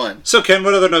only one. So, Ken,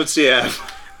 what other notes do you have?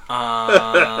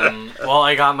 Well,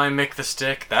 I got my Mick the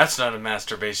Stick. That's not a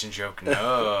masturbation joke.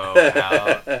 No.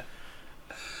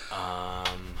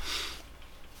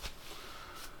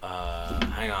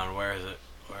 Hang on. Where is it?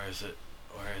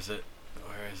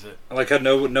 I like how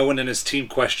no one in his team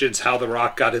questions how The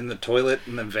Rock got in the toilet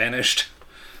and then vanished.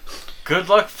 Good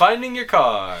luck finding your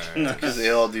car. Because they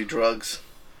all do drugs.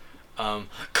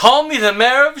 Call me the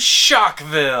mayor of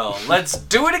Shockville. Let's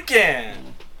do it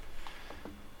again.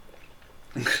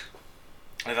 I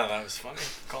thought that was funny.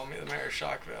 Call me the mayor of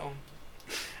Shockville.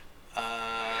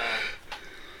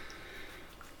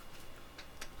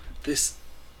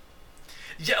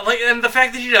 Yeah, like, and the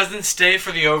fact that he doesn't stay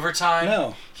for the overtime.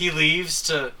 No. He leaves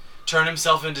to turn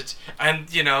himself into, and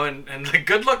like,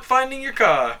 good luck finding your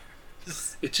car.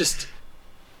 It's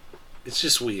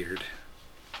just weird.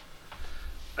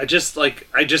 I just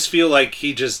feel like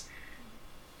he just,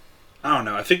 I don't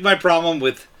know. I think my problem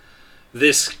with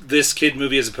this kid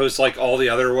movie, as opposed to like all the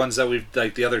other ones that we've,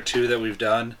 like the other two that we've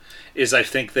done, is I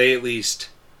think they at least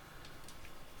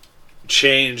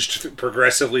changed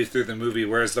progressively through the movie,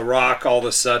 whereas The Rock all of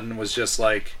a sudden was just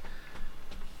like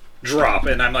drop,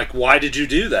 and I'm like, why did you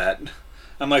do that?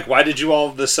 I'm like, why did you all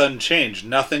of a sudden change?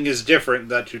 Nothing is different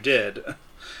that you did.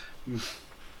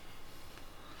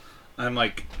 I'm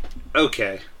like,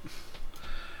 okay.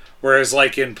 Whereas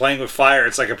like in Playing with Fire,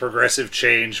 it's like a progressive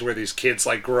change where these kids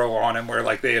like grow on him, where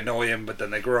like they annoy him, but then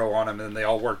they grow on him, and then they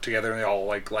all work together and they all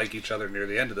like each other near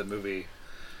the end of the movie.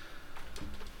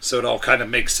 So it all kind of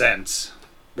makes sense.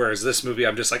 Whereas this movie,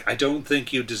 I'm just like, I don't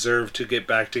think you deserve to get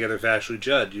back together with Ashley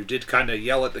Judd. You did kind of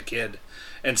yell at the kid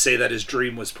and say that his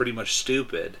dream was pretty much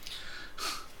stupid.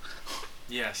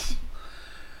 Yes.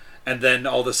 And then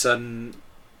all of a sudden,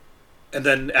 and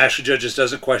then Ashley Judd just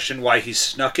doesn't question why he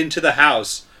snuck into the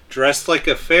house dressed like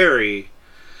a fairy.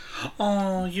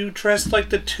 Oh, you dressed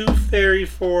like the Tooth Fairy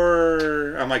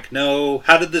for... I'm like, no.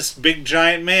 How did this big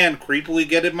giant man creepily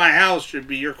get in my house should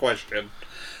be your question.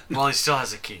 Well, he still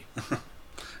has a key.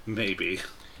 Maybe.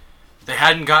 They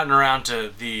hadn't gotten around to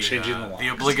the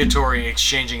obligatory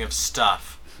exchanging of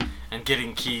stuff and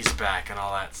getting keys back and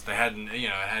all that. They hadn't, it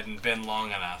hadn't been long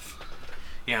enough.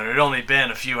 It had only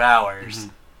been a few hours.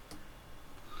 Mm-hmm.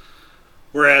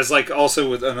 Whereas, like, also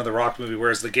with another Rock movie,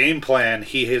 whereas the game plan,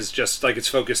 he is just, like, it's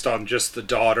focused on just the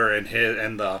daughter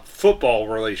and the football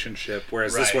relationship.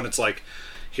 Whereas this one, it's like,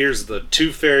 here's the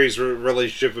Tooth Fairy's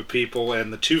relationship with people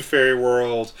and the Tooth Fairy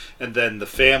world, and then the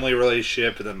family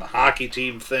relationship, and then the hockey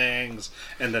team things,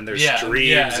 and then there's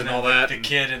dreams and all that. The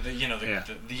kid, and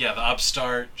the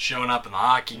upstart showing up in the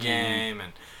hockey game,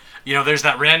 and there's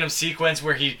that random sequence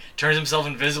where he turns himself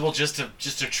invisible just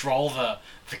to troll the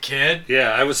kid.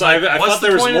 Yeah, I thought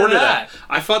there was more to that.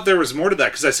 I thought there was more to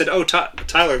that because I said, "Oh,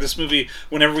 Tyler, this movie.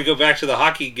 Whenever we go back to the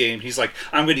hockey game, he's like,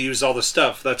 I'm going to use all the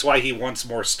stuff. That's why he wants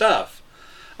more stuff."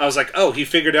 I was like, oh, he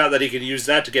figured out that he could use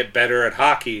that to get better at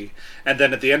hockey, and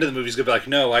then at the end of the movie, he's going to be like,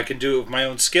 no, I can do it with my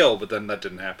own skill, but then that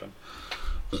didn't happen.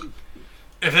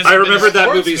 I remember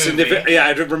that movie significantly. Yeah,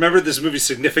 I remember this movie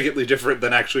significantly different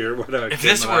than actually what I. If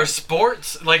this were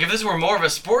sports, like if this were more of a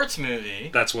sports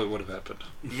movie, that's what would have happened.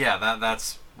 Yeah,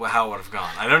 that's how it would have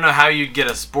gone. I don't know how you'd get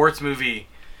a sports movie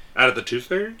out of the Tooth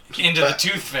Fairy into the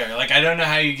Tooth Fairy. Like I don't know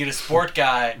how you get a sport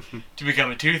guy to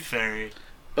become a Tooth Fairy.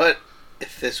 But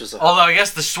if this was although I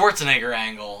guess the Schwarzenegger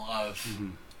angle of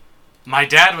my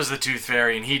dad was the Tooth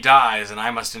Fairy and he dies and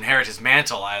I must inherit his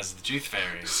mantle as the Tooth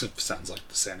Fairy. Sounds like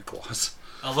the Santa Claus.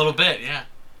 A little bit, yeah.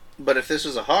 But if this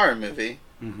was a horror movie,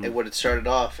 it would have started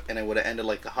off and it would have ended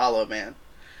like the Hollow Man.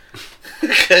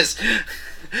 Because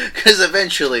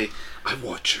eventually... I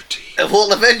want your teeth.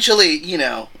 Well, eventually,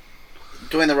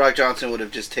 Dwayne The Rock Johnson would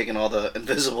have just taken all the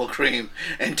invisible cream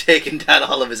and taken down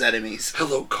all of his enemies.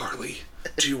 Hello, Carly.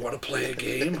 Do you want to play a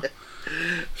game?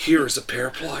 Here is a pair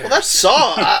of pliers. Well, that's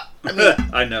Saw. I mean,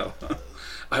 I know.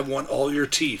 I want all your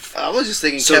teeth. I was just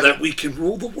thinking so Kevin, that we can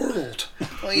rule the world.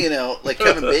 Well, like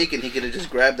Kevin Bacon, he could have just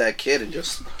grabbed that kid and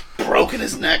just broken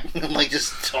his neck and like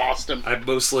just tossed him.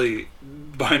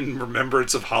 My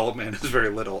remembrance of Hollow Man is very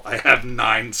little. I have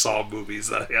 9 Saw movies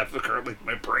that I have currently in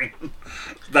my brain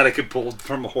that I could pull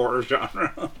from a horror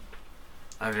genre.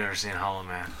 I've never seen Hollow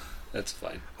Man. That's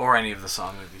fine. Or any of the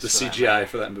Saw movies. The CGI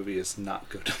for that movie is not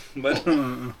good. But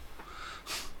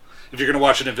if you're going to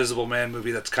watch an Invisible Man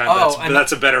movie, that's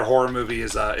a better horror movie,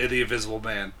 is The Invisible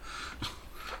Man.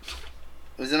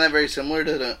 Isn't that very similar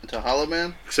to Hollow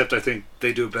Man? Except I think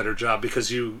they do a better job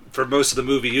because for most of the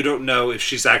movie, you don't know if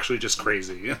she's actually just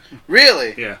crazy.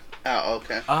 Really? Yeah. Oh,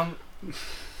 okay.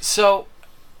 So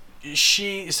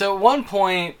at one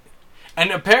point,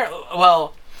 and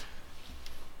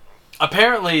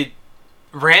apparently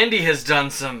Randy has done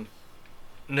some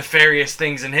nefarious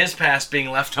things in his past,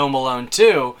 being left home alone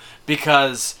too,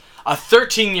 because a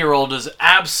 13-year-old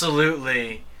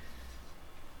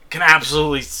can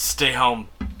absolutely stay home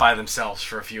by themselves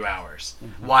for a few hours,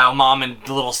 while mom and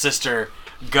the little sister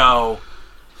go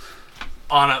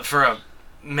for a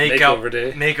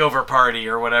makeover party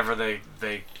or whatever they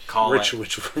call it.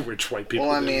 Rich white people.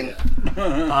 Well, I mean,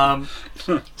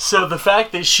 so the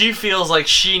fact that she feels like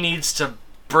she needs to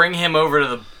bring him over to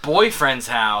the boyfriend's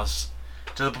house,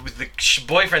 to the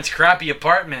boyfriend's crappy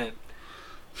apartment.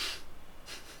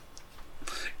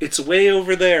 It's way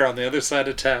over there on the other side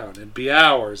of town. It'd be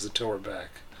hours until we're back.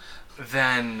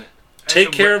 Then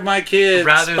take care of my kids.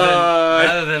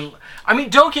 Rather than I mean,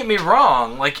 don't get me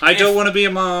wrong. Like, I don't want to be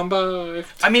a mom. Bye.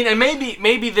 I mean, and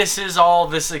maybe this is all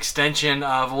this extension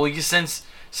of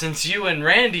since you and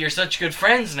Randy are such good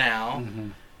friends now,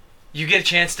 you get a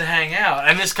chance to hang out,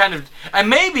 and this kind of, and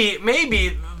maybe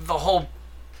the whole,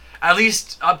 at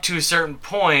least up to a certain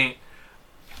point,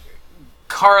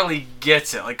 Carly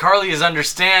gets it. Like, Carly is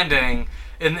understanding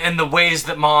in the ways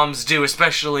that moms do,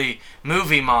 especially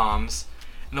movie moms,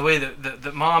 in the way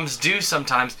that moms do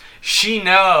sometimes. She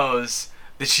knows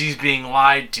that she's being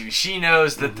lied to. She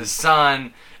knows that the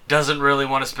son doesn't really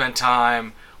want to spend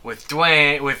time with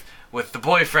Dwayne, with the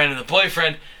boyfriend, and the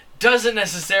boyfriend doesn't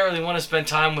necessarily want to spend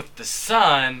time with the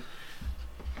son.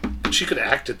 She could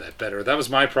have acted that better. That was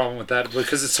my problem with that,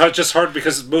 because it's just hard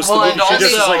because most of the movie she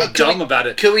just is like dumb about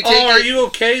it. Can we take are you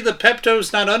okay? The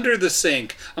Pepto's not under the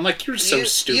sink. I'm like, you're so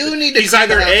stupid. You need to He's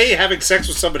either A, having sex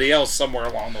with somebody else somewhere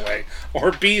along the way,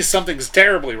 or B, something's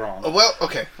terribly wrong. Well,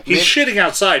 okay. He's shitting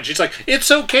outside. She's like, it's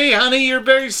okay, honey, you're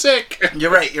very sick. You're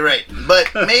right.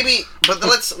 But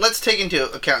let's take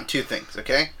into account 2 things,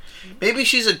 okay? Maybe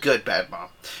she's a good bad mom.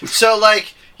 So,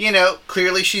 like,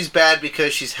 clearly she's bad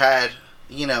because she's had,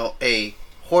 a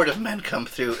horde of men come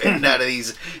through and out of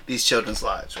these children's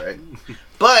lives, right?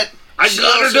 But I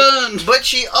got her done. But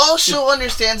she also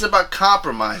understands about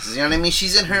compromises. You know what I mean?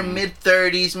 She's in her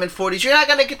mid-30s, mid-40s. You're not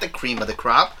gonna get the cream of the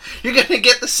crop. You're gonna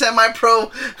get the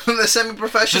semi-pro, the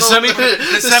semi-professional,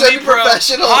 the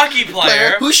semi-professional hockey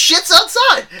player who shits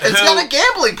outside and's got a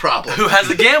gambling problem. Who has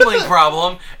a gambling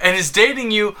problem and is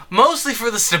dating you mostly for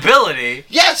the stability.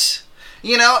 Yes.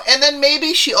 And then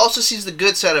maybe she also sees the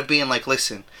good side of being like,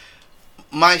 listen,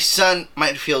 my son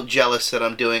might feel jealous that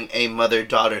I'm doing a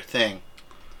mother-daughter thing.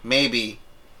 Maybe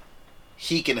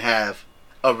he can have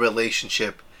a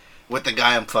relationship with the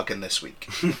guy I'm fucking this week.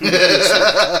 Who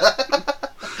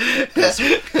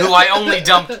I only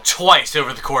dumped twice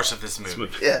over the course of this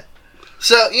movie. Yeah.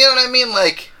 So, you know what I mean?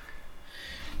 Like,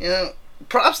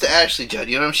 props to Ashley Judd.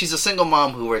 She's a single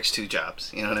mom who works 2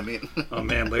 jobs. You know what I mean? Oh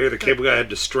man, Larry the Cable Guy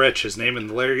had to stretch. His name in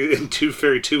Tooth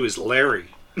Fairy 2 is Larry.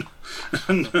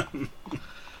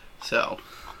 So,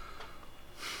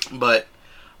 but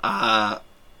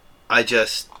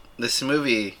this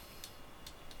movie,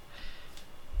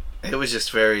 it was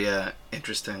just very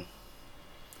interesting.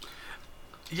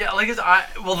 Yeah,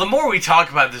 the more we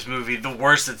talk about this movie, the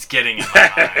worse it's getting in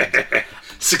my mind.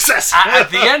 Success! At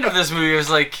the end of this movie, it was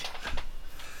like,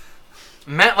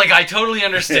 I totally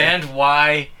understand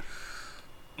why,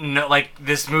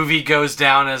 this movie goes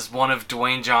down as one of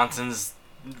Dwayne Johnson's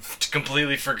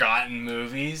completely forgotten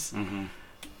movies.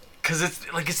 Because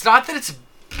it's not that it's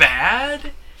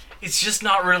bad, it's just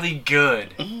not really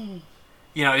good.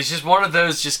 It's just one of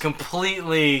those just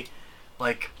completely,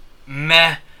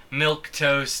 meh,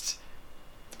 milquetoast,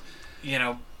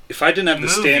 If I didn't have the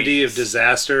movies. standee of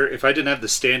disaster, if I didn't have the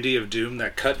standee of doom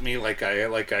that cut me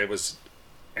I was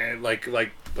I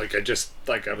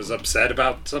was upset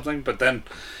about something, but then,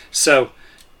 so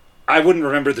I wouldn't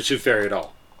remember the Tooth Fairy at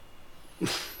all.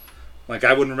 Like,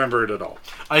 I wouldn't remember it at all.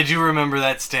 I do remember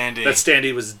that standee. That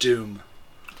standee was doom.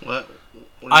 What?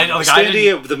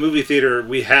 Standee of the movie theater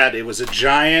we had, it was a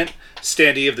giant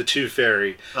standee of the Tooth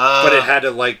Fairy, but it had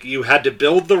to, like, you had to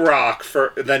build the rock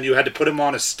then you had to put him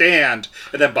on a stand,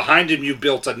 and then behind him you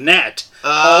built a net,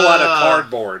 all out of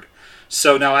cardboard.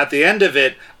 So now at the end of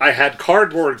it, I had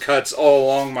cardboard cuts all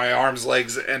along my arms,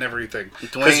 legs, and everything,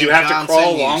 because you have to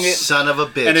crawl along it. Son of a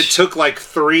bitch! And it took like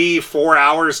 3-4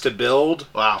 hours to build.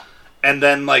 Wow. And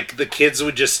then like the kids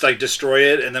would just like destroy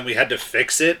it, and then we had to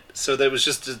fix it. So that was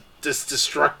just this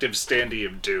destructive standee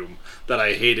of doom that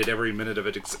I hated every minute of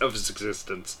its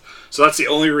existence. So that's the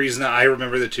only reason I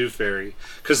remember the Tooth Fairy,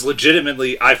 because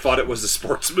legitimately I thought it was a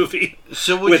sports movie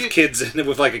kids in it,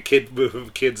 with like a kid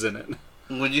with kids in it.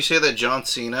 Would you say that John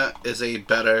Cena is a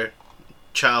better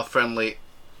child-friendly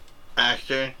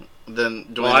actor than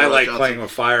Dwayne Well, I like Johnson? Playing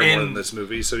with Fire more than this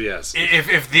movie, so yes.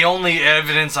 If the only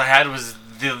evidence I had was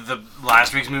the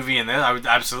last week's movie and then I would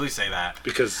absolutely say that.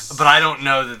 But I don't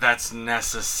know that that's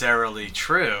necessarily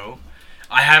true.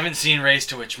 I haven't seen Race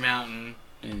to Witch Mountain,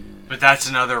 but that's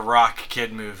another rock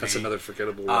kid movie. That's another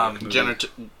forgettable rock movie.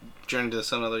 Journey to the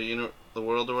Center of the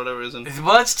World or whatever, isn't it?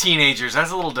 Well, that's teenagers.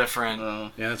 That's a little different.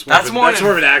 Yeah, that's more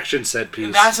of an action set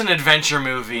piece. That's an adventure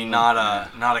movie, not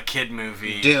a kid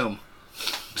movie. Doom.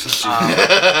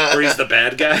 Where he's the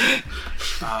bad guy.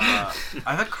 I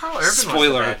thought Carl Urban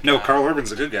Spoiler. was the bad No, guy. Carl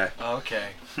Urban's a good guy. Oh, okay.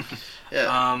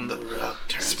 Yeah. The Rock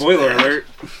turns Spoiler bad. alert.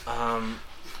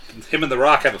 Him and The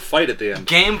Rock have a fight at the end.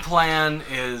 Game Plan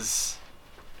is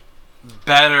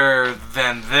better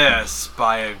than this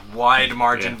by a wide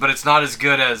margin, but it's not as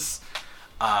good as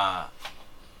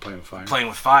Playing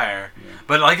with Fire. Yeah.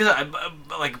 But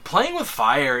like Playing with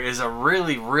Fire is a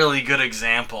really, really good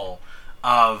example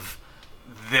of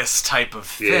this type of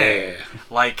thing. Yeah.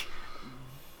 Like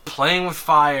Playing with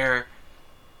Fire,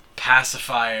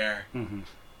 Pacifier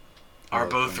are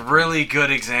both really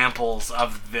good examples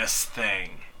of this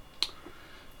thing.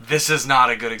 This is not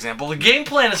a good example. The Game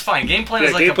Plan is fine. Game Plan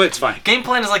is fine. Game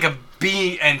Plan is like a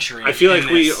B entry. I feel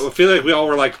like we all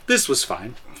were like, this was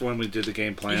fine when we did the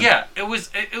Game Plan. Yeah, it was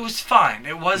fine.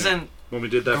 It wasn't when we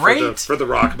did that great, for the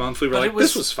Rock Month, we were like,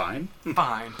 this was fine.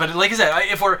 Fine. But like I said,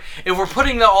 if we're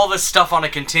putting all this stuff on a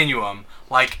continuum,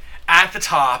 like at the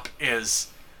top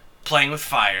is Playing with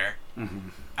Fire,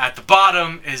 at the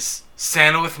bottom is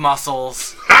Santa with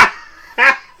Muscles.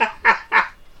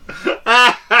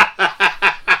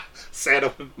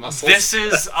 Santa with Muscles.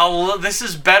 This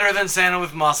is better than Santa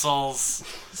with Muscles.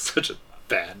 Such a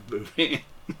bad movie.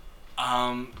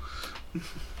 And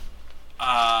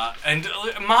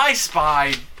My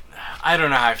Spy, I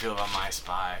don't know how I feel about My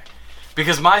Spy,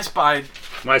 because My Spy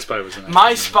was a nice My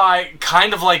movie. Spy,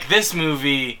 kind of like this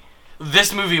movie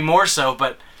more so,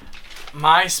 but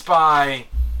My Spy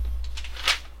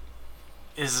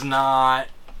is not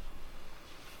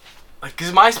like,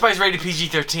 because My Spy is rated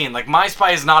PG-13. Like, My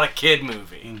Spy is not a kid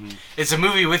movie. It's a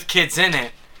movie with kids in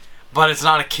it, but it's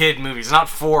not a kid movie. It's not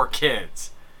for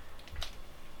kids.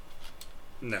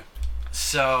 No.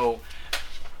 So,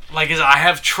 like, I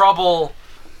have trouble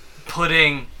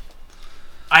putting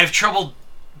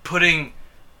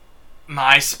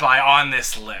My Spy on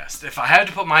this list. If I had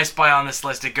to put My Spy on this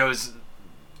list, it goes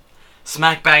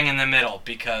smack bang in the middle,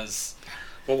 because...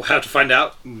 Well, we'll have to find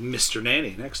out Mr.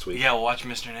 Nanny next week. Yeah, we'll watch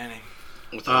Mr. Nanny.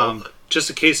 Just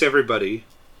in case everybody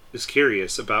is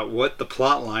curious about what the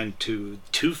plot line to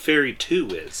Tooth Fairy 2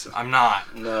 is. I'm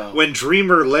not. No. When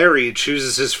dreamer Larry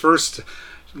loses his first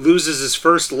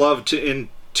love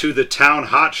to the town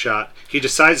hotshot, he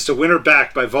decides to win her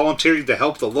back by volunteering to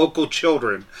help the local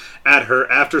children at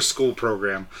her after-school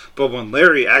program. But when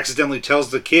Larry accidentally tells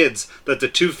the kids that the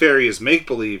Tooth Fairy is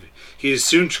make-believe, he is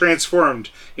soon transformed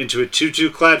into a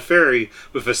tutu-clad fairy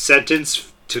with a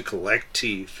sentence to collect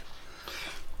teeth.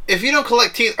 If you don't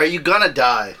collect teeth, are you gonna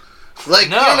die? Like,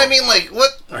 No. you know what I mean? Like,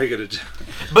 what? Are you gonna do?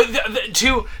 But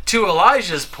to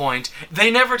Elijah's point,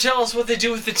 they never tell us what they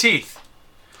do with the teeth.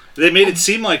 They made it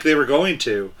seem like they were going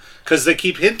to, because they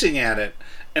keep hinting at it.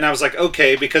 And I was like,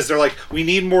 okay, because they're like, we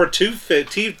need more tooth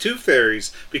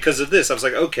fairies because of this. I was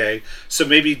like, okay, so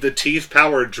maybe the teeth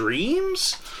power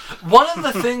dreams? One of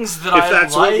the things that If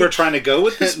that's what we're trying to go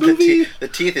with this movie? the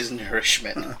teeth is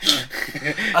nourishment.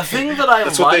 a thing that I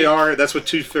That's what they are. That's what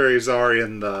tooth fairies are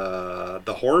in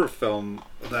the horror film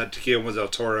that Guillermo del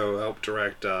Toro helped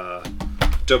direct,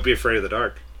 Don't Be Afraid of the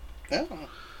Dark. Oh.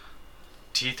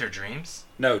 Teeth or dreams?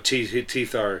 No,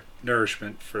 teeth are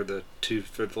nourishment for the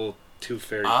little tooth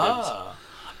fairy kids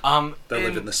that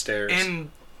live in the stairs.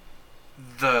 In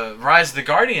the Rise of the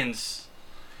Guardians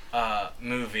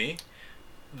movie,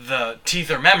 the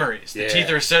teeth are memories. The teeth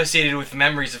are associated with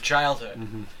memories of childhood.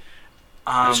 Mm-hmm.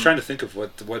 I was trying to think of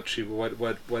what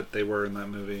they were in that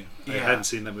movie. I hadn't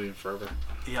seen that movie in forever.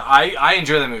 Yeah, I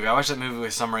enjoy that movie. I watch that movie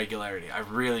with some regularity. I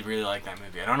really, really like that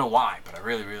movie. I don't know why, but I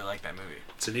really, really like that movie.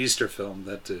 It's an Easter film.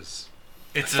 That is.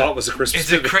 I thought it was a Christmas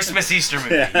movie. It's a Christmas Easter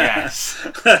movie, yes.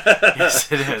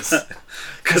 Yes, it is.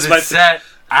 Because it's set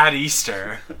at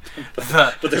Easter.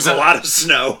 But there's a lot of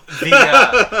snow.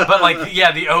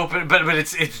 The open... But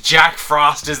it's Jack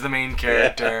Frost is the main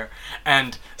character,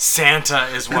 and Santa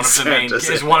is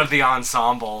one of the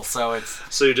ensemble, so it's...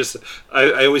 So you just...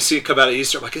 I always see it come out at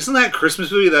Easter. I'm like, isn't that a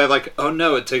Christmas movie? That I'm like, oh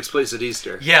no, it takes place at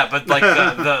Easter. Yeah, but like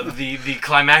the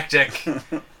climactic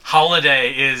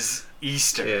holiday is...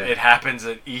 Easter. Yeah. It happens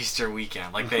at Easter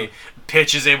weekend. Like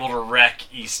Pitch is able to wreck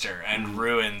Easter and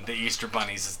ruin the Easter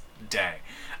Bunny's day.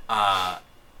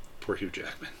 Poor Hugh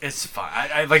Jackman. It's fine.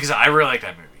 I like I said, I really like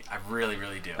that movie. I really,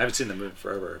 really do. I haven't seen the movie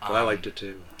forever, but I liked it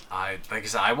too. Like I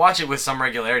said, I watch it with some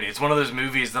regularity. It's one of those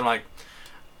movies that I'm like,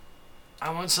 I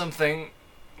want something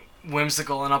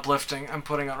whimsical and uplifting. I'm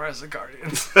putting on Rise of the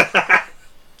Guardians.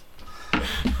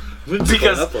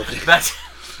 Because that's...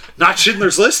 Not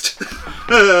Schindler's List?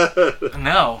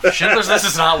 No, Schindler's List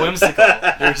is not whimsical.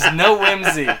 There's no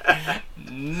whimsy.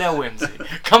 No whimsy.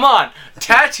 Come on,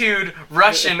 tattooed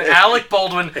Russian Alec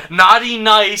Baldwin, naughty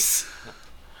nice,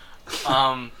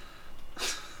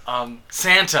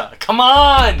 Santa. Come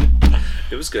on.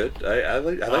 It was good. I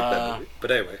like that movie.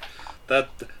 But anyway, But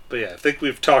yeah, I think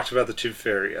we've talked about the Tooth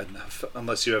Fairy enough.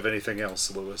 Unless you have anything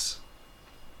else, Lewis.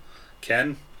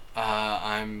 Ken?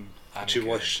 I'm what you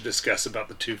wish to discuss about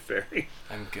the Tooth Fairy?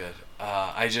 I'm good.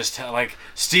 I just like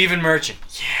Stephen Merchant.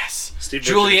 Yes.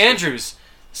 Julie Andrews.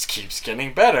 This keeps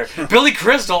getting better. Billy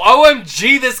Crystal.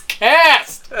 OMG, this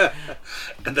cast.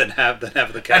 and then have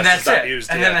the cast is not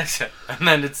used. And then that's it. And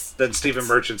then then Stephen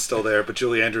Merchant's still there, but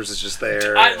Julie Andrews is just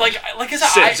there.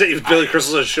 Billy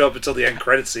Crystal doesn't show up until the end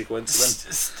credit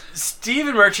sequence.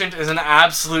 Stephen Merchant is an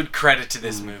absolute credit to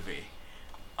this movie.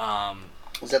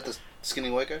 Was that the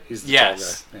skinny white guy? He's the tall guy.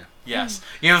 Yeah. Yes.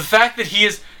 You know, the fact that he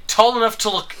is tall enough to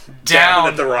look down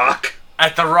at the Rock.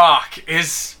 At the Rock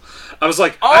is... I was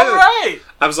like, right.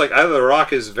 I was like, either the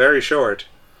Rock is very short,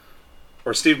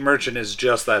 or Steve Merchant is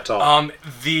just that tall.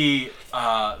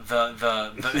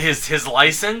 His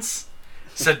license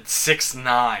said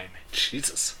 6'9".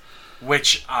 Jesus.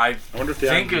 Which I wonder if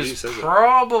think is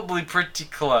probably pretty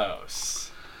close.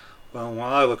 Well,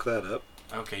 while I look that up.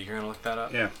 Okay, you're gonna look that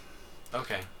up? Yeah.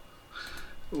 Okay.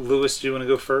 Lewis, do you want to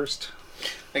go first?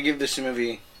 I give this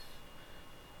movie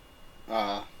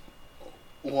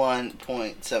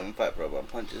 1.75 robot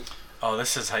punches. Oh,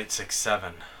 this is height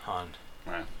 6'7" on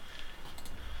right.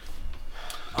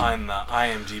 On the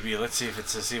IMDb. Let's see if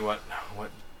it's to see what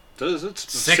does it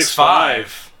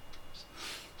 6'5".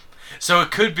 So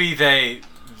it could be they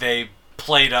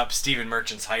played up Stephen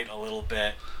Merchant's height a little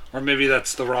bit. Or maybe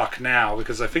that's The Rock now,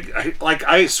 because I think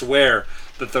I swear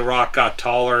that The Rock got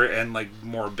taller and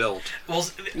more built. Well,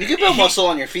 you can build muscle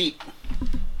on your feet.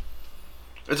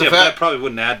 But that probably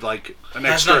wouldn't add an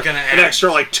extra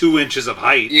 2 inches of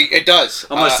height. It does,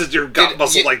 unless you're got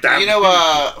muscle like that. You know,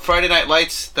 Friday Night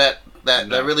Lights, that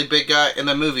really big guy in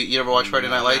the movie. You ever watch Friday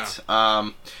Night Lights?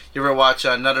 You ever watch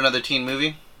Not Another Teen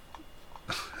Movie?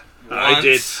 I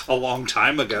did a long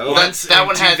time ago. That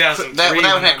one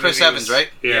had Chris Evans, right?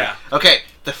 Yeah. Okay,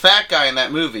 the fat guy in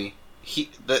that movie, he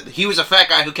was a fat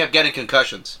guy who kept getting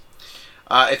concussions.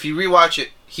 If you rewatch it,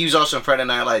 he was also in Friday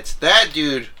Night Lights. That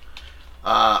dude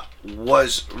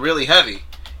was really heavy.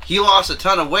 He lost a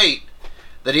ton of weight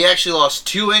that he actually lost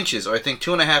 2 inches, or I think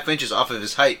 2.5 inches off of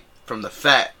his height from the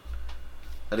fat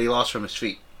that he lost from his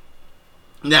feet.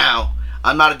 Now,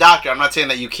 I'm not a doctor. I'm not saying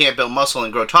that you can't build muscle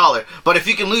and grow taller. But if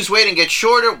you can lose weight and get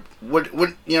shorter, would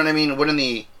you know what I mean? Wouldn't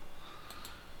the...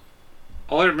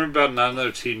 All I remember about Not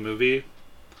Another Teen Movie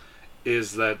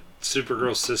is that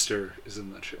Supergirl's sister is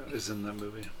in that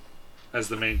movie as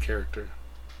the main character.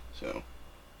 So,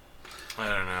 I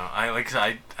don't know. I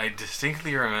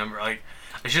distinctly remember. I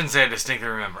shouldn't say I distinctly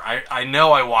remember. I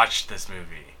know I watched this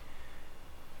movie.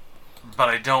 But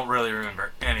I don't really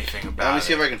remember anything about it. Let me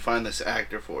see if I can find this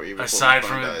actor for you. Aside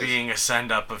from it being a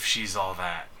send-up of She's All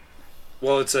That.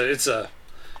 Well, it's a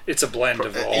blend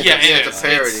of all. Yeah, it's a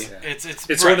parody. It's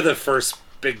right. One of the first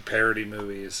big parody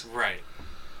movies. Right.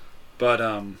 But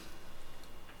I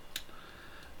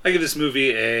give this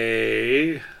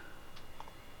movie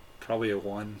probably a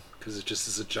 1 because it just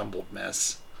is a jumbled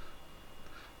mess.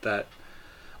 That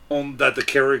the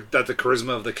charisma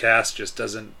of the cast just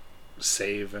doesn't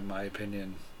save, in my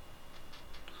opinion.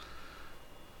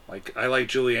 I like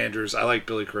Julie Andrews, I like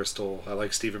Billy Crystal, I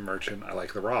like Stephen Merchant, I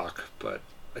like The Rock, but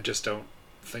I just don't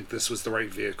think this was the right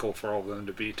vehicle for all of them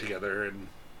to be together. And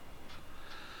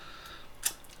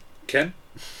Ken?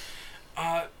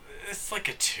 It's like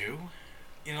a 2.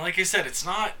 You know, like I said, it's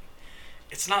not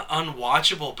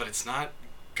unwatchable, but it's not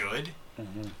good.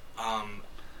 Mm-hmm.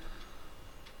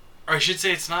 Or I should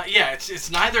say, it's not. Yeah,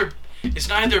 it's neither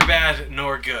bad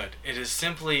nor good. It is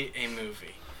simply a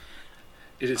movie.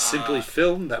 It is simply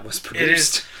film that was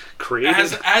produced,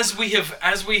 created. As we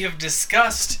have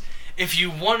discussed. If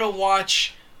you want to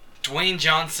watch Dwayne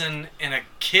Johnson in a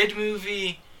kid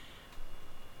movie,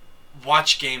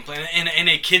 watch Game Plan. In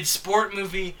a kid sport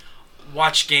movie,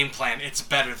 watch Game Plan. It's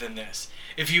better than this.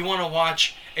 If you want to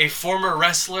watch a former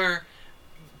wrestler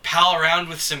pal around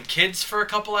with some kids for a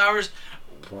couple hours,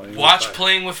 watch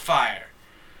Playing with Fire.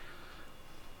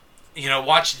 You know,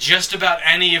 watch just about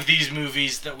any of these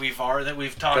movies that we've talked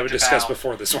about. That we discussed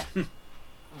before this one.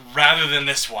 Rather than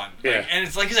this one. Yeah. Like, and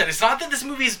it's like I said, it's not that this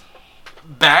movie's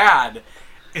bad.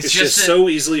 It's just so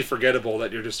easily forgettable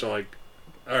that you're just like,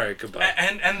 all right, goodbye.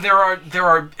 And there are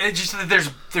it's just that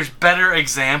there's better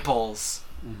examples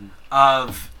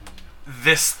of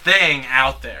this thing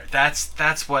out there.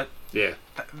 That's what. Yeah.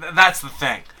 That's the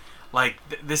thing. Like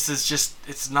this is just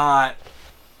it's not.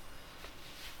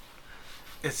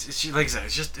 It's like I said,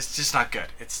 it's just not good.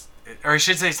 Or I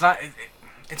should say it's not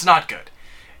good.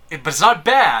 But it's not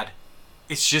bad.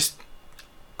 It's just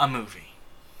a movie.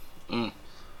 Mm.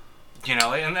 You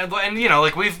know, and you know,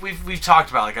 like we've talked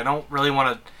about. Like I don't really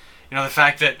want to, you know, the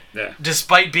fact that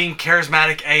despite being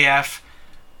charismatic AF,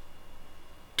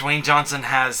 Dwayne Johnson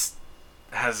has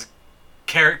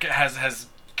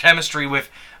chemistry with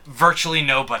virtually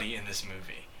nobody in this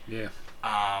movie. Yeah.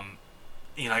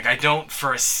 You know, like I don't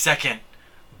for a second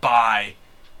buy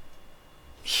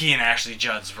he and Ashley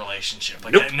Judd's relationship.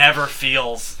 Like it never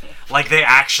feels like they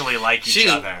actually like each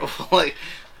other. Like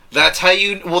that's how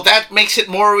you. Well, that makes it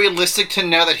more realistic to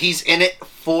know that he's in it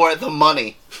for the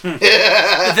money. Then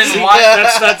why?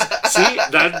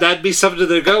 That'd be something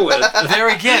to go with. There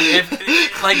again,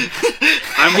 I'm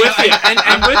with you.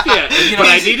 I'm with you. But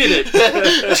I needed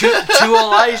it. To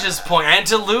Elijah's point and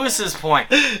to Lewis's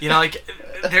point, you know, like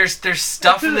there's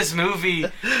stuff in this movie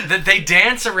that they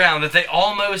dance around, that they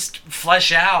almost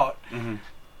flesh out,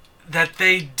 that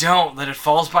it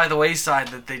falls by the wayside,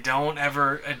 that they don't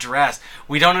ever address.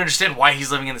 We don't understand why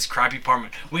he's living in this crappy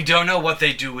apartment. We don't know what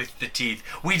they do with the teeth.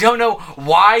 We don't know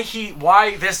why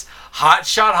this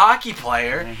hotshot hockey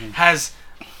player has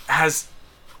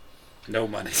no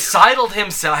money. Sidled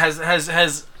himself,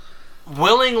 has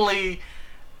willingly,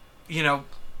 you know,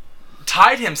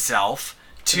 tied himself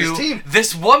to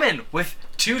this woman with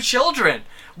 2 children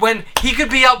when he could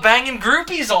be out banging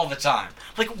groupies all the time.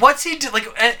 Like, what's he do? Like,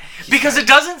 because it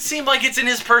doesn't seem like it's in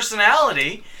his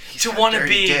personality to want to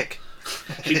be. Dick.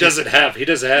 He doesn't have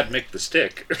Mick the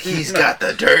Stick. He's got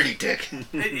the dirty dick.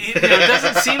 It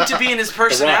doesn't seem to be in his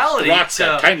personality the Rock's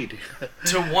got tiny dick.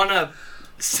 To want to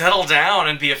settle down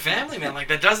and be a family man. Like,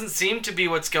 that doesn't seem to be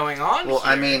what's going on. Well,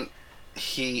 here. I mean,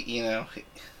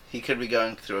 he could be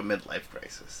going through a midlife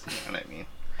crisis. You know what I mean?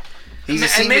 He's a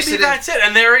senior maybe citizen. that's it.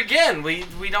 And there again, we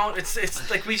don't. It's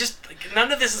like we just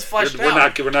none of this is fleshed out.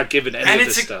 We're not given any of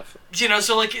this stuff. You know,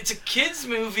 so like it's a kids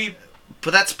movie. But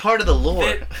that's part of the lore.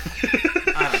 Okay.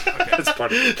 That's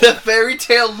part of it. The fairy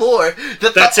tale lore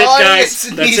that That's the it, audience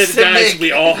guys. needs That's it, to guys. make.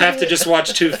 We all have to just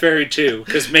watch Tooth Fairy 2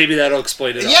 because maybe that'll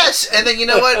explain it all. Yes, and then you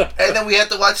know what? And then we have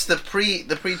to watch the pre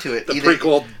to it. The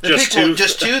prequel,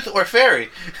 Just Tooth or Fairy.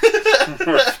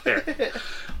 Or Fairy.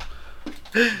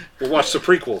 We'll watch the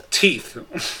prequel, Teeth.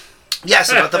 Yes,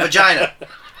 about the vagina.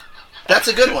 That's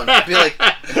a good one. Be like,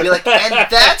 and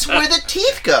that's where the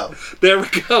teeth go. There we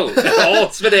go.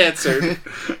 All's been answered.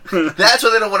 That's what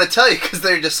they don't want to tell you because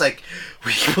they're just like,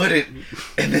 we put it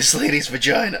in this lady's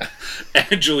vagina.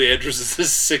 And Julie Andrews is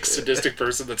this sick, sadistic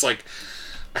person that's like,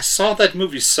 I saw that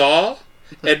movie Saw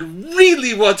and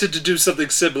really wanted to do something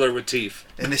similar with teeth.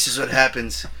 And this is what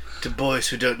happens to boys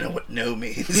who don't know what no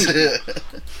means.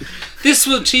 This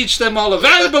will teach them all a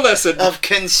valuable lesson of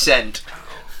consent.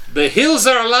 The hills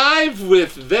are alive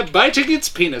with them biting its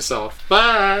penis off.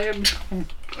 Bye.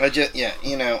 But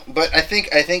I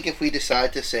think if we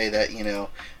decide to say that,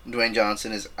 Dwayne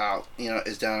Johnson is out,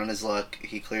 is down on his luck,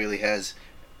 he clearly has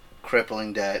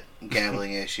crippling debt,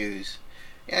 gambling issues.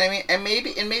 You know what I mean?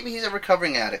 And maybe he's a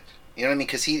recovering addict. You know what I mean?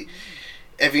 Because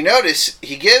if you notice,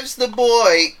 he gives the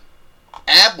boy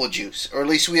apple juice, or at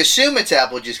least we assume it's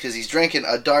apple juice because he's drinking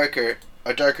a darker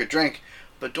drink.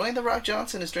 But Dwayne "The Rock"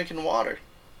 Johnson is drinking water.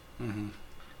 Mm-hmm.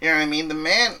 You know what I mean? The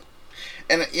man,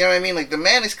 and you know what I mean. Like the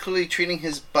man is clearly treating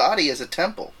his body as a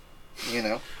temple. You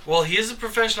know. Well, he is a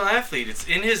professional athlete. It's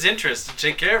in his interest to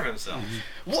take care of himself.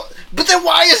 What? But then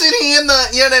why isn't he in the?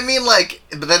 You know what I mean? Like,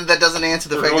 but then that doesn't answer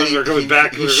the fact that he should have been.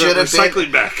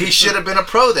 Back. He should have been a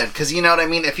pro then, because you know what I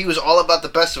mean. If he was all about the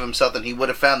best of himself, then he would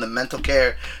have found the mental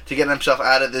care to get himself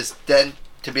out of this den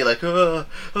to be like,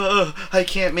 I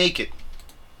can't make it.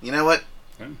 You know what?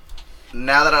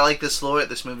 Now that I like this lore,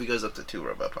 this movie goes up to 2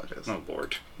 robot punches. Oh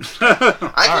Lord!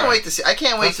 I can't wait to see. I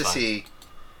can't wait to see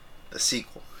the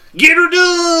sequel. Get her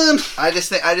done! I just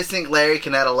think Larry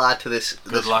can add a lot to this.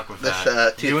 Good luck with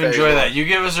that. Tooth You Fairy enjoy lore. that. You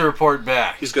give us a report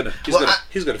back. He's gonna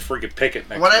freaking pick it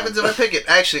next. What happens if I pick it?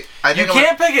 Actually, I You think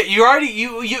can't pick it. You already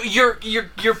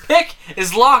your pick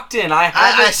is locked in.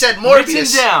 I said Morbius.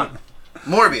 Written down.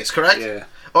 Morbius, correct? Yeah.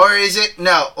 Or is it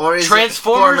no? Or is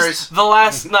Transformers: it The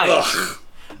Last Night. Ugh.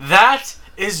 That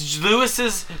is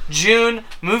Lewis's June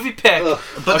movie pick, But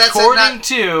that's according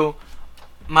to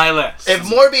my list. If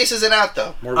Morbius isn't out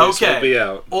though, Morbius Okay. will be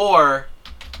out. Or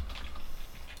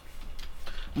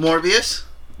Morbius,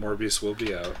 Morbius will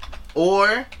be out.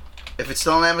 or if it's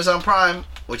still on Amazon Prime,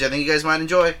 which I think you guys might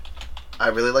enjoy. I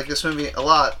really like this movie a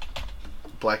lot.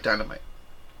 Black Dynamite.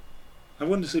 I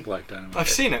wanted to see Black Dynamite. I've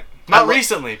seen it, not I-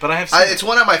 recently, but I have seen It's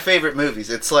one of my favorite movies.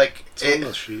 It's like It's on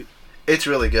the sheet. it's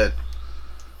really good.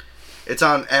 It's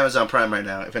on Amazon Prime right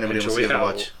now. If anybody wants to Enjoy give it a how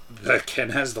watch. that Ken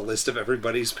has the list of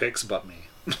everybody's picks but me.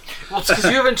 Well, it's because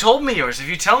you haven't told me yours. If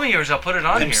you tell me yours, I'll put it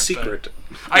on I'm here. secret.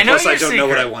 I know Plus, you're I don't know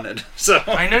what I secret. wanted. So.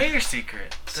 I know you're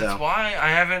secret. That's So. why I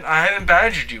haven't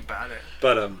badgered you about it.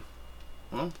 But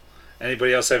Well.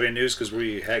 anybody else have any news? Because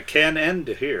we can end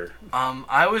here. The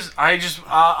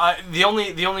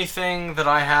only thing that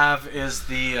I have is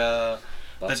the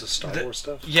Lots of Star Wars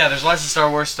stuff. Yeah, there's lots of Star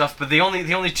Wars stuff, but the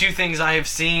only 2 things I have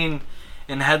seen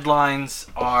in headlines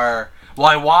are, well,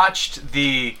 I watched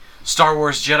the Star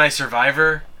Wars Jedi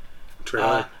Survivor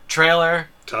trailer.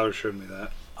 Tyler showed me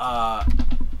that. I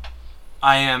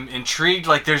am intrigued.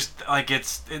 Like it's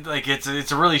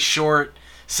a really short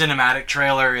cinematic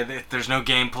trailer. There's no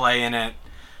gameplay in it.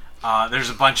 There's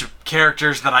a bunch of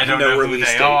characters that I don't know who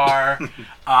they are,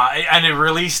 and a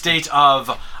release date of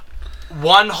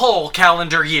 1 whole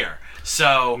calendar year.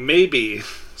 So Maybe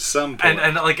some point.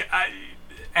 and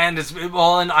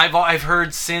I've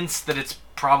heard since that it's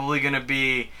probably going to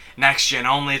be next gen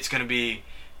only. It's going to be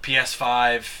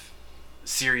PS5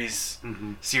 Series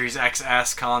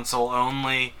XS console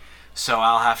only. So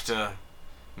I'll have to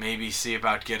maybe see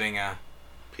about getting a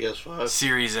PS5.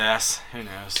 Series S. Who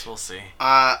knows? We'll see.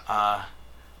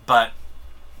 But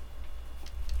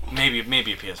maybe a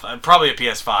PS5. Probably a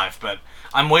PS5, but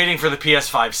I'm waiting for the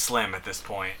PS5 Slim at this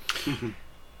point.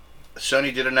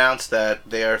 Sony did announce that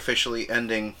they are officially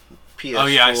ending PS4 Oh,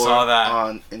 yeah, I saw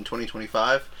that. in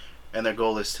 2025, and their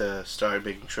goal is to start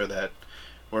making sure that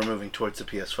we're moving towards the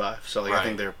PS5. So I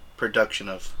think their production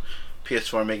of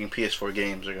PS4, making PS4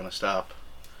 games, are going to stop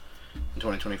in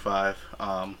 2025.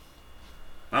 I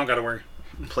don't gotta worry.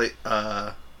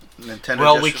 Nintendo.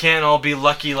 Well, we can't all be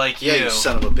lucky like Yeah, you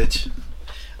son of a bitch.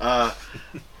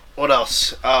 What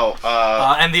else?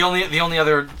 And the only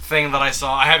other thing that I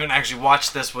saw, I haven't actually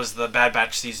watched this, was the Bad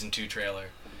Batch Season 2 trailer.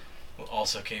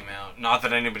 Also came out. Not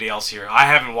that anybody else here. I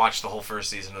haven't watched the whole first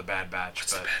season of the Bad Batch.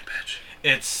 What's the Bad Batch?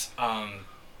 It's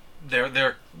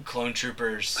they're clone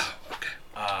troopers.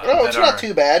 Oh, okay. it's not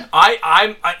too bad.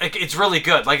 It's really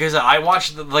good. Like I said, I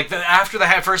watched after the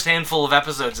first handful of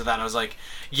episodes of that, I was like,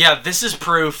 yeah, this is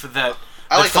proof that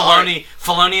Filoni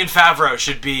and Favreau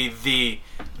should be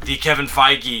the Kevin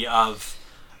Feige of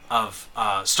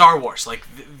Star Wars. Like,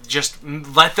 just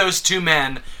let those 2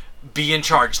 men be in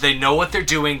charge. They know what they're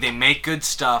doing. They make good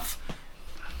stuff.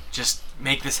 Just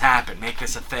make this happen. Make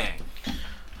this a thing.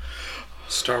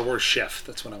 Star Wars chef.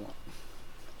 That's what I want.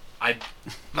 I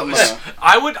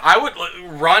would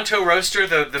Ronto Roaster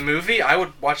the movie. I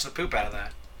would watch the poop out of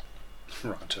that.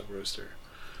 Ronto Roaster.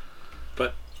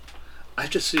 But I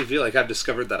just feel like I've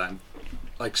discovered that I'm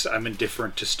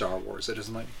indifferent to Star Wars. It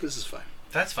isn't like, this is fine.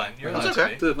 That's fine. You're That's allowed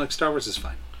okay. to be. Like, Star Wars is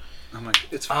fine. I'm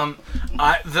like, it's fine.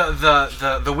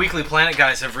 The Weekly Planet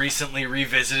guys have recently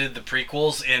revisited the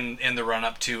prequels in the run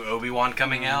up to Obi-Wan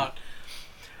coming out,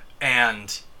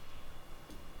 and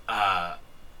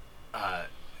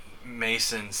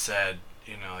Mason said,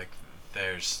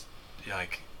 there's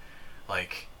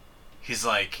he's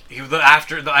like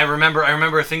I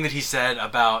remember a thing that he said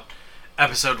about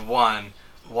Episode 1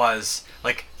 was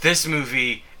like, this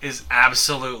movie is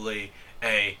absolutely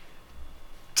a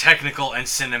technical and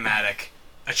cinematic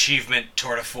achievement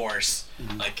tour de force.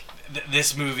 Mm-hmm. Like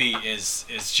this movie is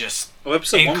just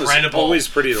Episode 1 was incredible always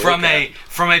pretty to from look at.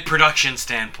 from a production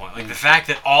standpoint. Like the fact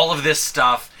that all of this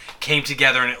stuff came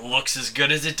together and it looks as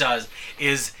good as it does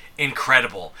is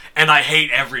incredible, and I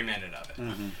hate every minute of it.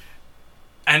 Mm-hmm.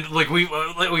 And we've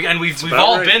about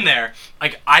all right. been there.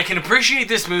 Like, I can appreciate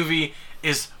this movie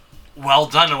is well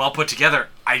done and well put together.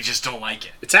 I just don't like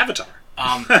it. It's Avatar.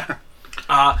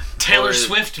 Taylor Or-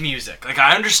 Swift music. Like,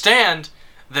 I understand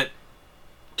that.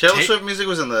 Taylor Swift music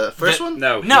was in the first one?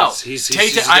 No. No, He's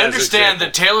I understand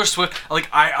that Taylor Swift. Like,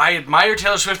 I admire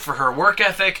Taylor Swift for her work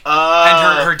ethic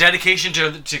and her dedication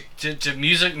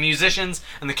to musicians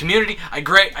and the community. I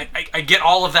get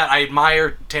all of that. I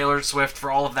admire Taylor Swift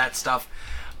for all of that stuff.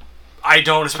 I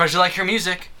don't especially like her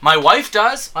music. My wife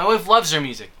does. My wife loves her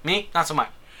music. Me, not so much.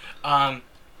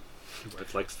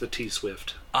 Wife likes the T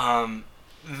Swift.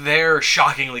 They're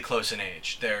shockingly close in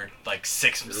age. They're like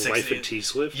six. Your wife and T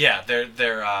Swift. Yeah, they're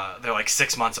like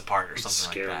 6 months apart or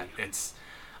something scary. like that. It's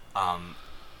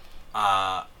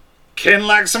Ken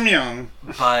likes him young.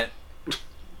 but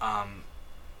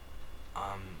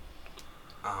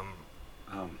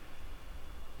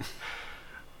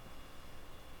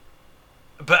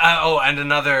but and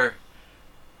another.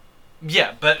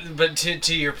 Yeah, but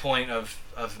to your point of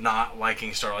not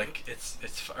liking Star, like it's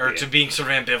to being sort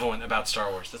of ambivalent about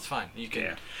Star Wars, that's fine. You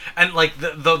can, and like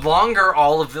the longer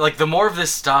all of the more of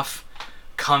this stuff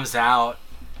comes out,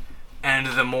 and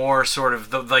the more sort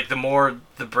of the more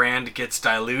the brand gets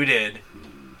diluted.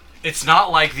 It's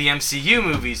not like the MCU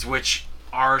movies, which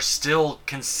are still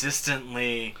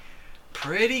consistently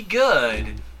pretty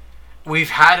good.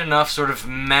 We've had enough sort of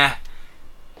meh.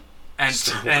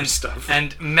 Star Wars stuff.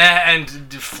 And meh and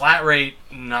flat rate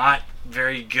not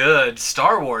very good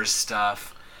Star Wars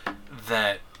stuff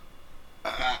that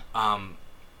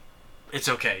it's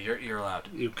okay. You're allowed.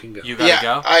 You can go. You gotta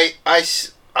go. I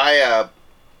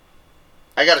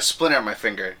got a splinter on my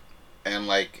finger, and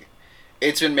like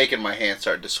it's been making my hand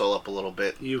start to swell up a little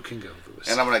bit. You can go, Lewis.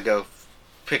 And I'm gonna go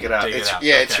pick it out. Dig it out.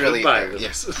 Yeah, Okay. it's really Goodbye,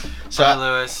 yes. Lewis. So Bye,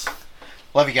 Lewis.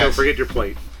 love you guys. Don't forget your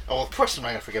plate. Oh, of course I'm not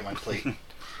gonna forget my plate.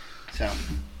 So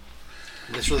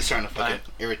this really starting to fucking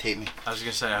irritate me. I was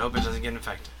gonna say, I hope it doesn't get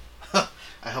infected.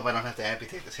 I hope I don't have to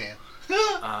amputate this hand.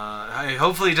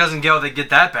 Hopefully it doesn't get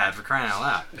that bad, for crying out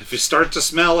loud. If you start to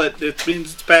smell it, it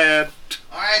means it's bad.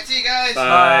 All right, see you guys.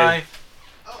 Bye.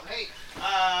 Oh, hey,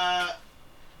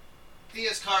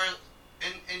 Thea's car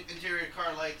interior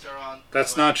car lights are on.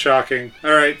 That's not shocking.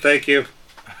 All right, thank you.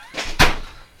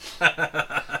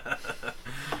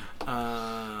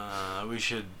 We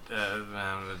should.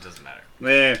 It doesn't matter.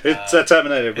 Yeah, it's that time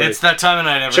of night, everybody. It's that time of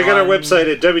night, everyone. Check out our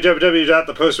website at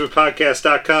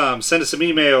www.thepostmanpodcast.com. Send us some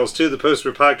emails to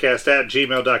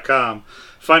thepostmanpodcast@gmail.com.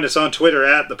 Find us on Twitter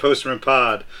at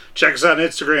thepostmanpod. Check us out on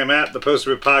Instagram at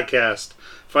thepostmanpodcast.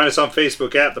 Find us on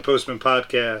Facebook at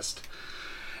thepostmanpodcast.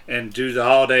 And due to the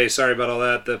holiday, sorry about all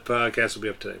that, the podcast will be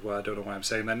up today. Well, I don't know why I'm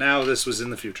saying that now. This was in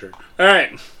the future. All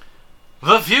right.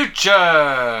 The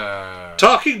future.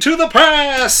 Talking to the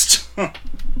past.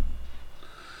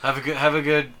 Have a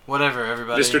good whatever,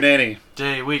 everybody. Mr. Nanny.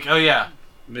 Day, week. Oh yeah.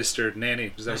 Mr.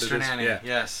 Nanny. Is that what Mr. it is? Nanny. Yeah.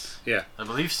 Yes. Yeah. I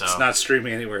believe so. It's not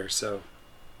streaming anywhere, so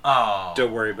Oh.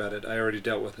 don't worry about it. I already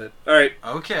dealt with it. All right.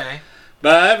 Okay.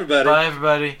 Bye, everybody. Bye,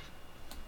 everybody.